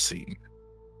of mercy,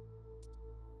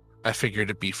 I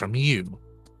figured it'd be from you.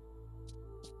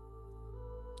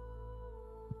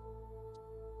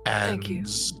 And Thank you.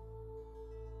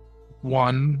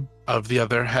 One of the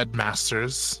other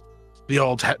headmasters, the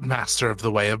old headmaster of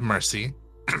the Way of Mercy,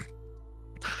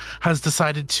 has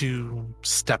decided to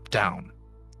step down.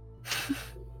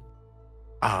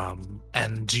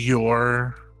 And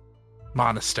your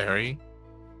monastery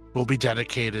will be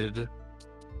dedicated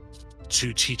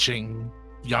to teaching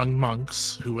young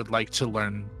monks who would like to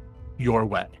learn your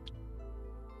way.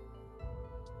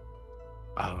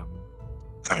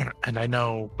 And I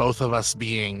know both of us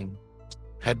being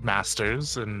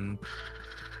headmasters and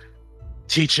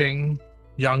teaching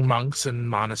young monks in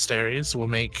monasteries will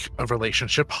make a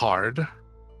relationship hard.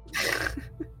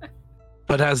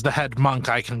 But as the head monk,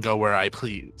 I can go where I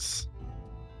please.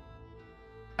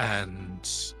 And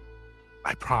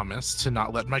I promise to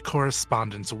not let my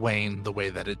correspondence wane the way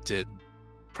that it did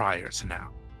prior to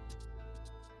now.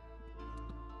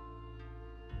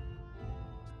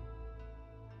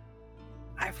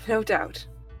 I've no doubt.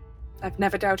 I've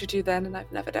never doubted you then, and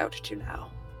I've never doubted you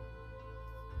now.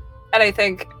 And I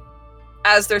think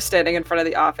as they're standing in front of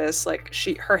the office, like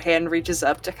her hand reaches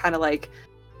up to kind of like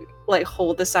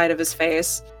hold the side of his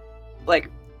face,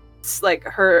 like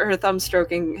her thumb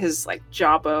stroking his like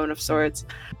jawbone of sorts.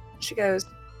 She goes,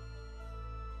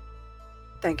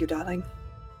 "Thank you, darling."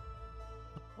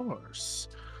 Of course.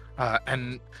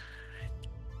 And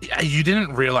you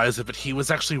didn't realize it, but he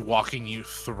was actually walking you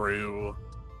through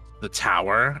the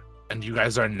tower, and you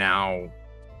guys are now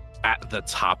at the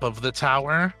top of the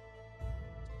tower.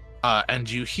 And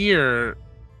you hear,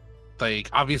 like,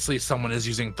 obviously someone is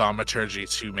using thaumaturgy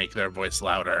to make their voice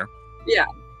louder. Yeah.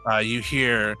 You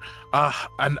hear,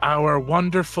 and our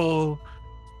wonderful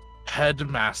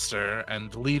headmaster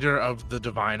and leader of the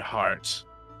Divine Heart,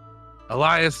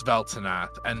 Elias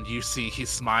Veltanath, and you see he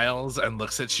smiles and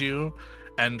looks at you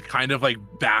and kind of like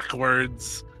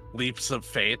backwards leaps of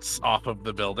faith off of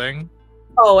the building.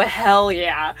 Oh, hell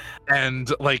yeah.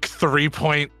 And like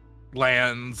 3-point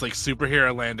lands, like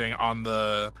superhero landing on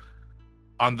the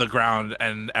ground,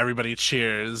 and everybody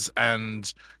cheers,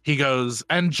 and he goes,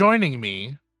 and joining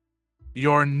me,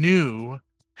 your new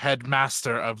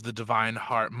headmaster of the Divine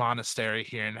Heart Monastery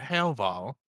here in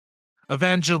Haleval,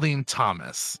 Evangeline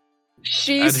Thomas.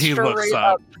 She And he looks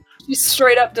up. She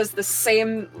straight up does the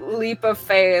same leap of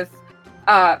faith.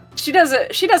 She does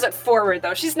it forward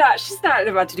though. She's not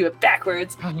about to do it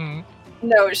backwards. Mhm.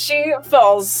 No, she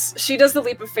falls. She does the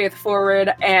leap of faith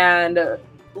forward and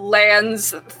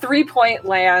lands 3-point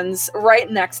lands right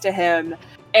next to him.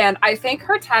 And I think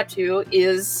her tattoo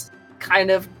is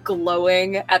kind of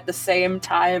glowing at the same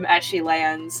time as she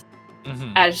lands.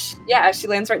 Mhm. As she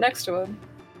lands right next to him.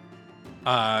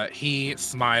 He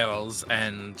smiles,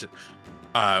 and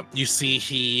you see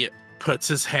he puts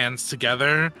his hands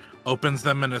together, opens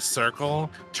them in a circle,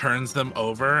 turns them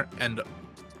over, and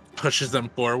pushes them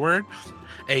forward.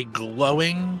 A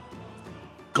glowing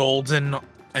golden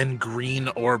and green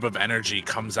orb of energy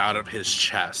comes out of his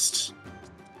chest.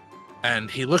 And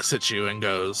he looks at you and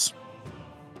goes,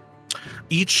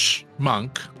 each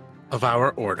monk of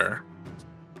our order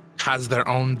has their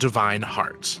own divine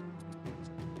heart.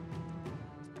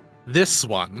 This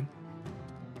one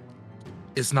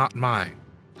is not mine.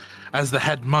 As the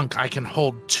head monk, I can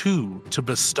hold 2 to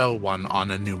bestow one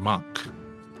on a new monk.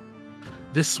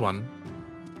 This one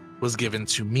was given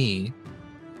to me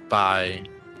by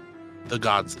the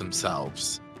gods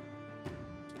themselves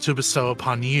to bestow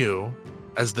upon you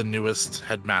as the newest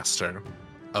headmaster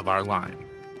of our line.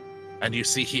 And you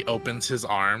see he opens his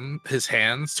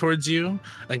hands towards you,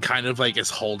 and kind of like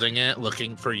is holding it,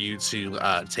 looking for you to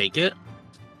take it.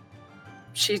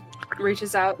 She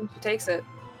reaches out and she takes it.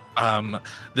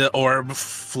 The orb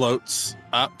floats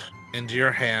up into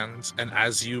your hands, and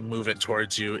as you move it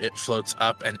towards you, it floats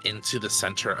up and into the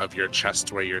center of your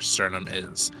chest where your sternum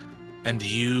is. And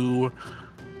you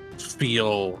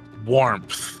feel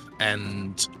warmth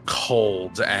and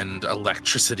cold and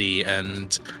electricity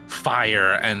and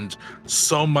fire and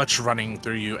so much running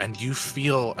through you, and you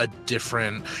feel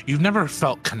you've never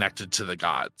felt connected to the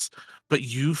gods, but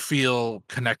you feel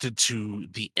connected to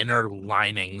the inner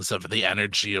linings of the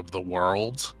energy of the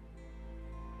world.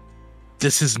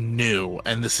 This is new,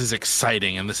 and this is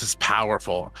exciting, and this is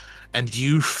powerful, and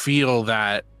you feel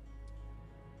that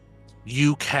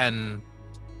you can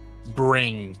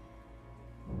bring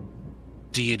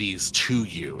deities to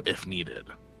you if needed.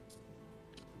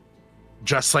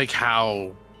 Just like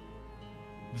how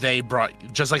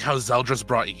Zeldris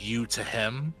brought you to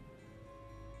him,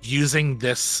 using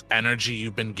this energy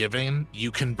you've been given, you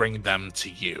can bring them to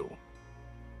you.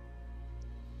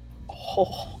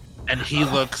 Oh. And he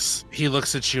looks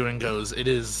at you and goes, it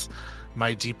is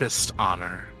my deepest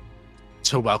honor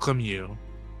to welcome you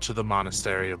to the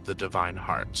Monastery of the Divine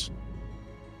Heart.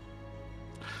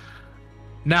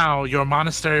 Now, your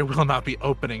monastery will not be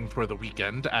opening for the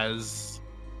weekend, as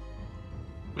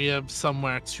we have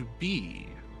somewhere to be.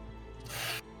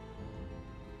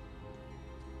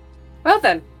 Well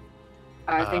then,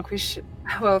 I think we should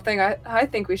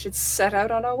set out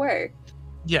on our way.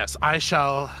 Yes, I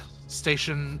shall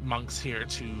station monks here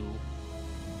to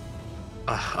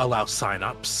allow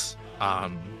sign-ups,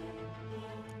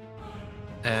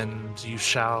 and you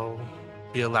shall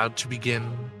be allowed to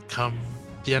begin come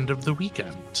the end of the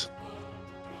weekend.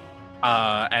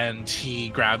 And he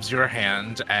grabs your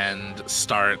hand and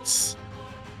starts.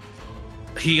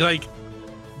 You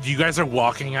guys are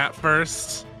walking at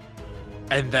first,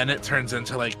 and then it turns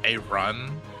into like a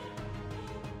run.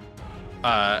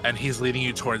 And he's leading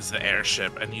you towards the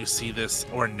airship, and you see this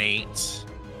ornate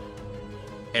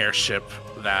airship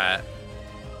that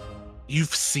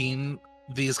you've seen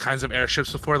these kinds of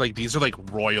airships before. Like, these are like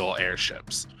royal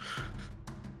airships.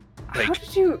 Like,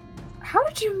 how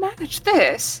did you manage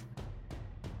this?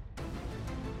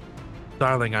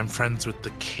 darling, I'm friends with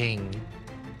the king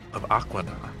of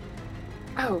Aquina.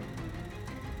 Oh.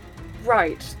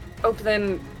 Right. Oh, but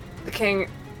then the king...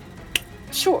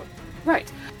 Sure.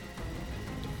 Right.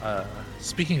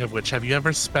 Speaking of which, have you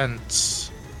ever spent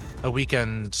a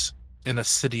weekend in a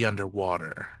city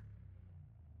underwater?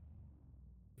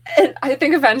 And I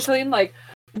think Evangeline, like,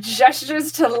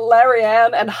 gestures to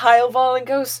Larianne and Heilval and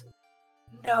goes,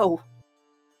 no.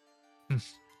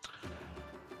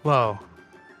 Well,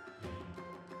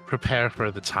 prepare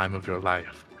for the time of your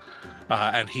life.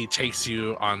 And he takes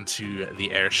you onto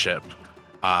the airship.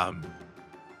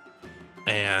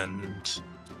 And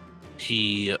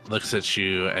he looks at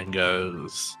you and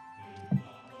goes,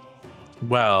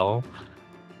 well,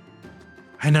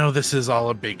 I know this is all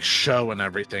a big show and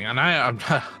everything. And I'm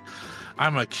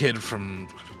a kid from...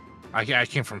 I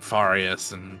came from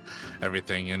Farius and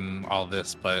everything and all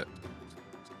this, but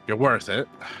you're worth it.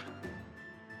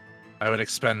 I would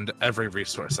expend every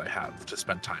resource I have to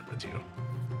spend time with you.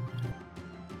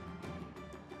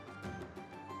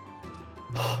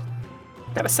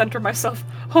 Gotta center myself.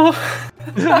 Oh.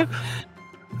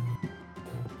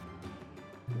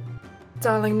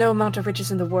 Darling, no amount of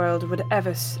riches in the world would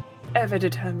ever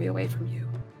deter me away from you.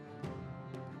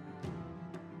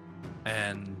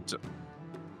 And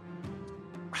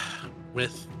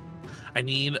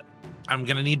I'm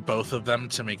gonna need both of them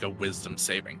to make a wisdom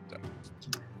saving throw.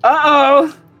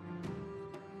 Uh-oh!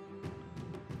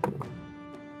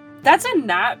 That's a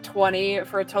nat 20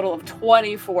 for a total of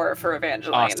 24 for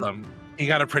Evangeline. Awesome. He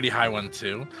got a pretty high one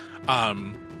too.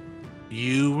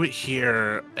 You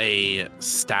hear a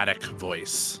static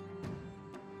voice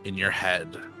in your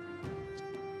head.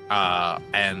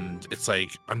 And it's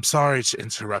like, I'm sorry to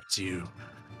interrupt you.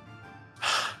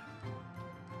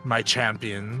 My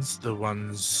champions, the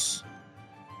ones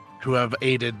who have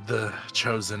aided the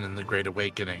Chosen in the Great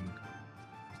Awakening.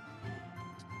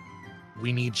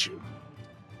 We need you.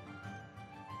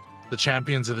 The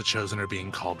champions of the Chosen are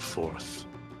being called forth.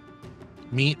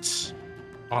 Meet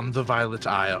on the Violet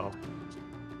Isle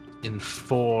in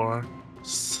 4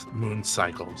 moon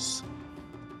cycles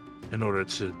in order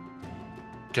to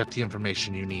get the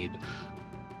information you need.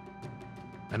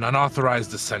 An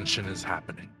unauthorized ascension is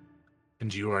happening,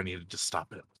 and you are needed to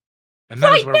stop it. And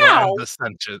that is where we'll end the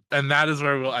session. And that is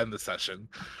where we'll end the session.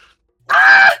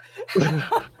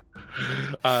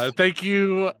 Thank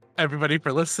you, everybody,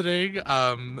 for listening.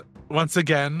 Once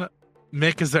again,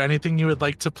 Mick, is there anything you would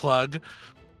like to plug?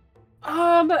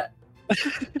 How can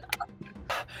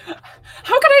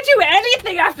I do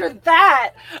anything after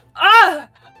that?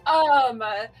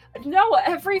 No,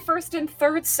 every first and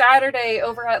third Saturday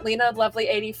over at Lena Lovely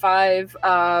 85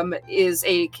 is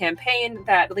a campaign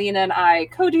that Lena and I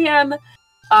co-DM.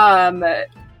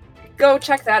 Go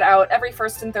check that out every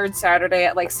first and third Saturday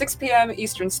at like 6 p.m.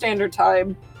 Eastern Standard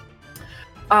Time.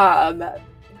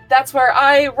 That's where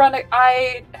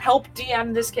I help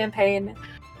DM this campaign.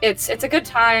 It's a good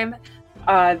time.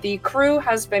 The crew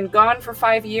has been gone for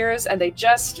 5 years, and they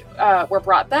just were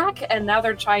brought back, and now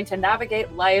they're trying to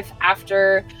navigate life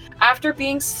after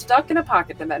being stuck in a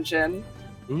pocket dimension.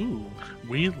 Ooh,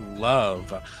 we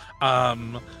love.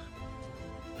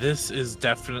 This is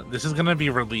going to be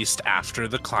released after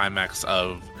the climax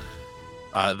of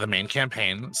the main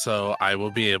campaign, so I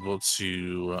will be able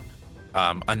to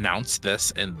announce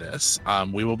this in this.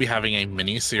 We will be having a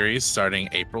mini series starting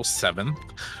April 7th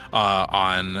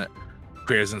on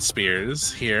Queers and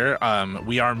Spears here.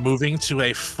 We are moving to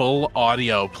a full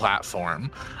audio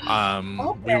platform.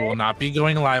 Okay. We will not be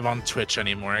going live on Twitch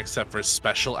anymore except for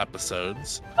special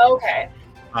episodes. Okay.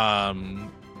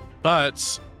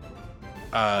 But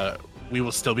we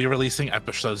will still be releasing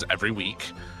episodes every week.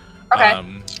 Okay.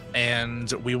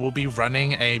 And we will be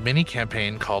running a mini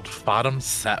campaign called Fodum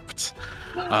Sept,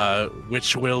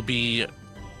 which will be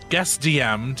guest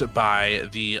DM'd by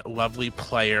the lovely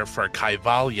player for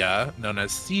Kaivalya, known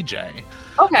as CJ.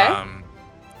 Okay.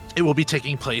 It will be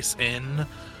taking place in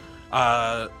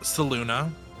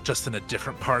Saluna, just in a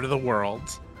different part of the world.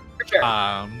 For sure.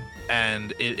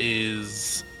 And it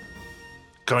is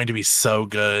going to be so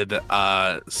good.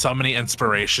 So many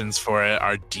inspirations for it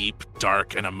are deep,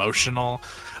 dark, and emotional.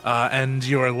 And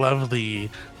your lovely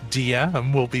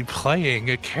DM will be playing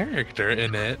a character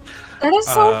in it. That is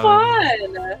so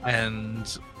fun.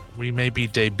 And we may be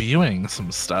debuting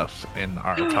some stuff in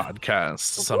our podcast,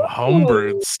 some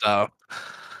homebrewed stuff.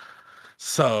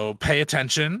 So pay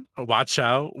attention, watch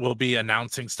out. We'll be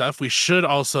announcing stuff. We should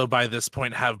also, by this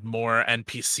point, have more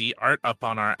NPC art up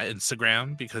on our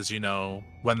Instagram because, you know,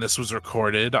 when this was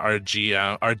recorded, our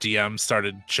DM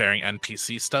started sharing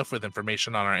NPC stuff with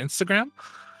information on our Instagram.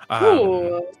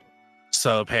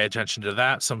 So pay attention to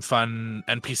that. Some fun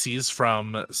NPCs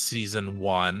from season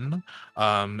 1.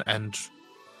 And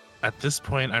at this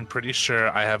point, I'm pretty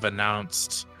sure I have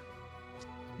announced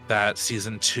that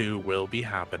season 2 will be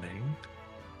happening.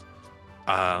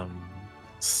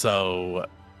 So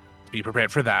be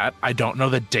prepared for that. I don't know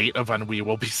the date of when we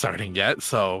will be starting yet,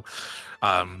 so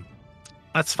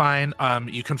that's fine.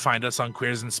 You can find us on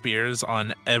Queers and Spears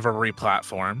on every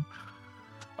platform.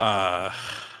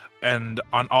 and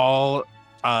on all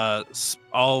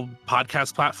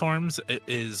podcast platforms, it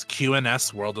is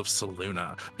QNS World of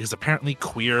Saluna, because apparently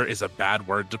queer is a bad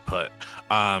word to put.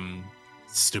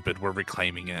 Stupid, we're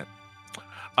reclaiming it.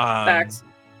 Facts.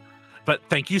 But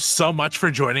thank you so much for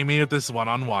joining me with this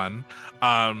one-on-one.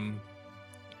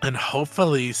 And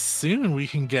hopefully soon we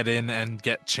can get in and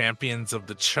get Champions of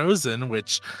the Chosen,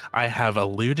 which I have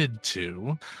alluded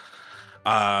to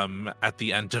at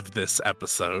the end of this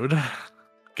episode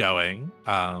going.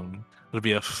 It'll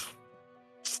be a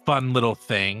fun little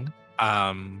thing,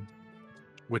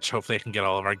 which hopefully I can get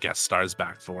all of our guest stars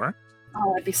back for.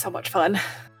 Oh, that'd be so much fun.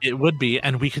 It would be,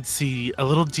 and we could see a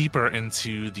little deeper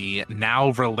into the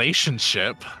now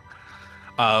relationship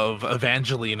of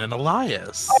Evangeline and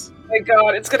Elias. Oh my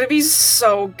god, it's gonna be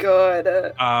so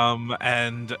good.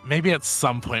 And maybe at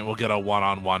some point we'll get a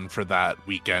one-on-one for that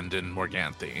weekend in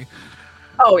Morganthe.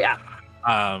 Oh yeah.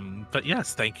 But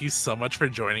yes, thank you so much for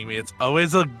joining me. It's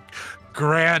always a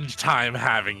grand time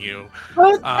having you.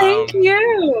 Oh, thank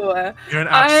you. You're an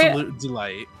absolute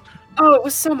delight. Oh, it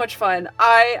was so much fun.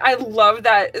 I love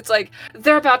that it's like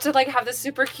they're about to like have this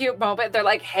super cute moment. They're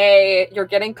like, "Hey, you're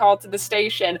getting called to the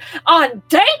station on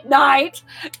date night."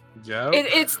 Yep.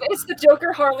 It's the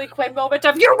Joker Harley Quinn moment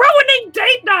of "You're ruining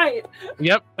date night."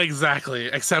 Yep, exactly.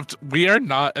 Except we are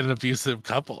not an abusive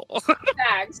couple.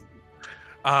 Thanks.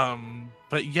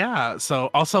 But yeah. So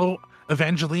also,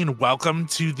 Evangeline, welcome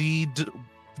to the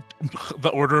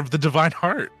Order of the Divine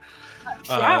Heart.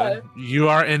 Yeah. You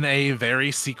are in a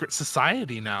very secret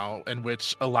society now, in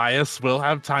which Elias will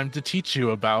have time to teach you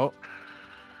about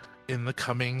in the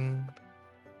coming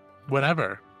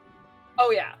whenever.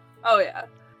 Oh yeah.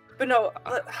 But no,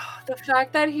 the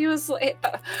fact that he was like,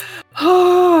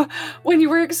 when you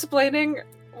were explaining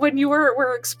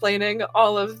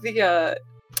all of the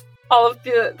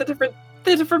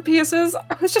different pieces,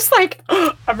 I was just like,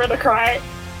 I'm gonna cry.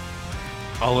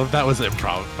 All of that was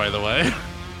improv, by the way.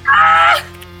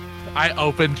 I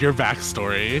opened your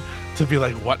backstory to be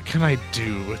like, what can I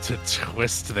do to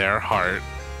twist their heart?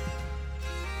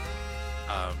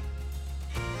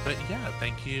 But yeah,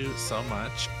 thank you so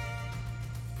much.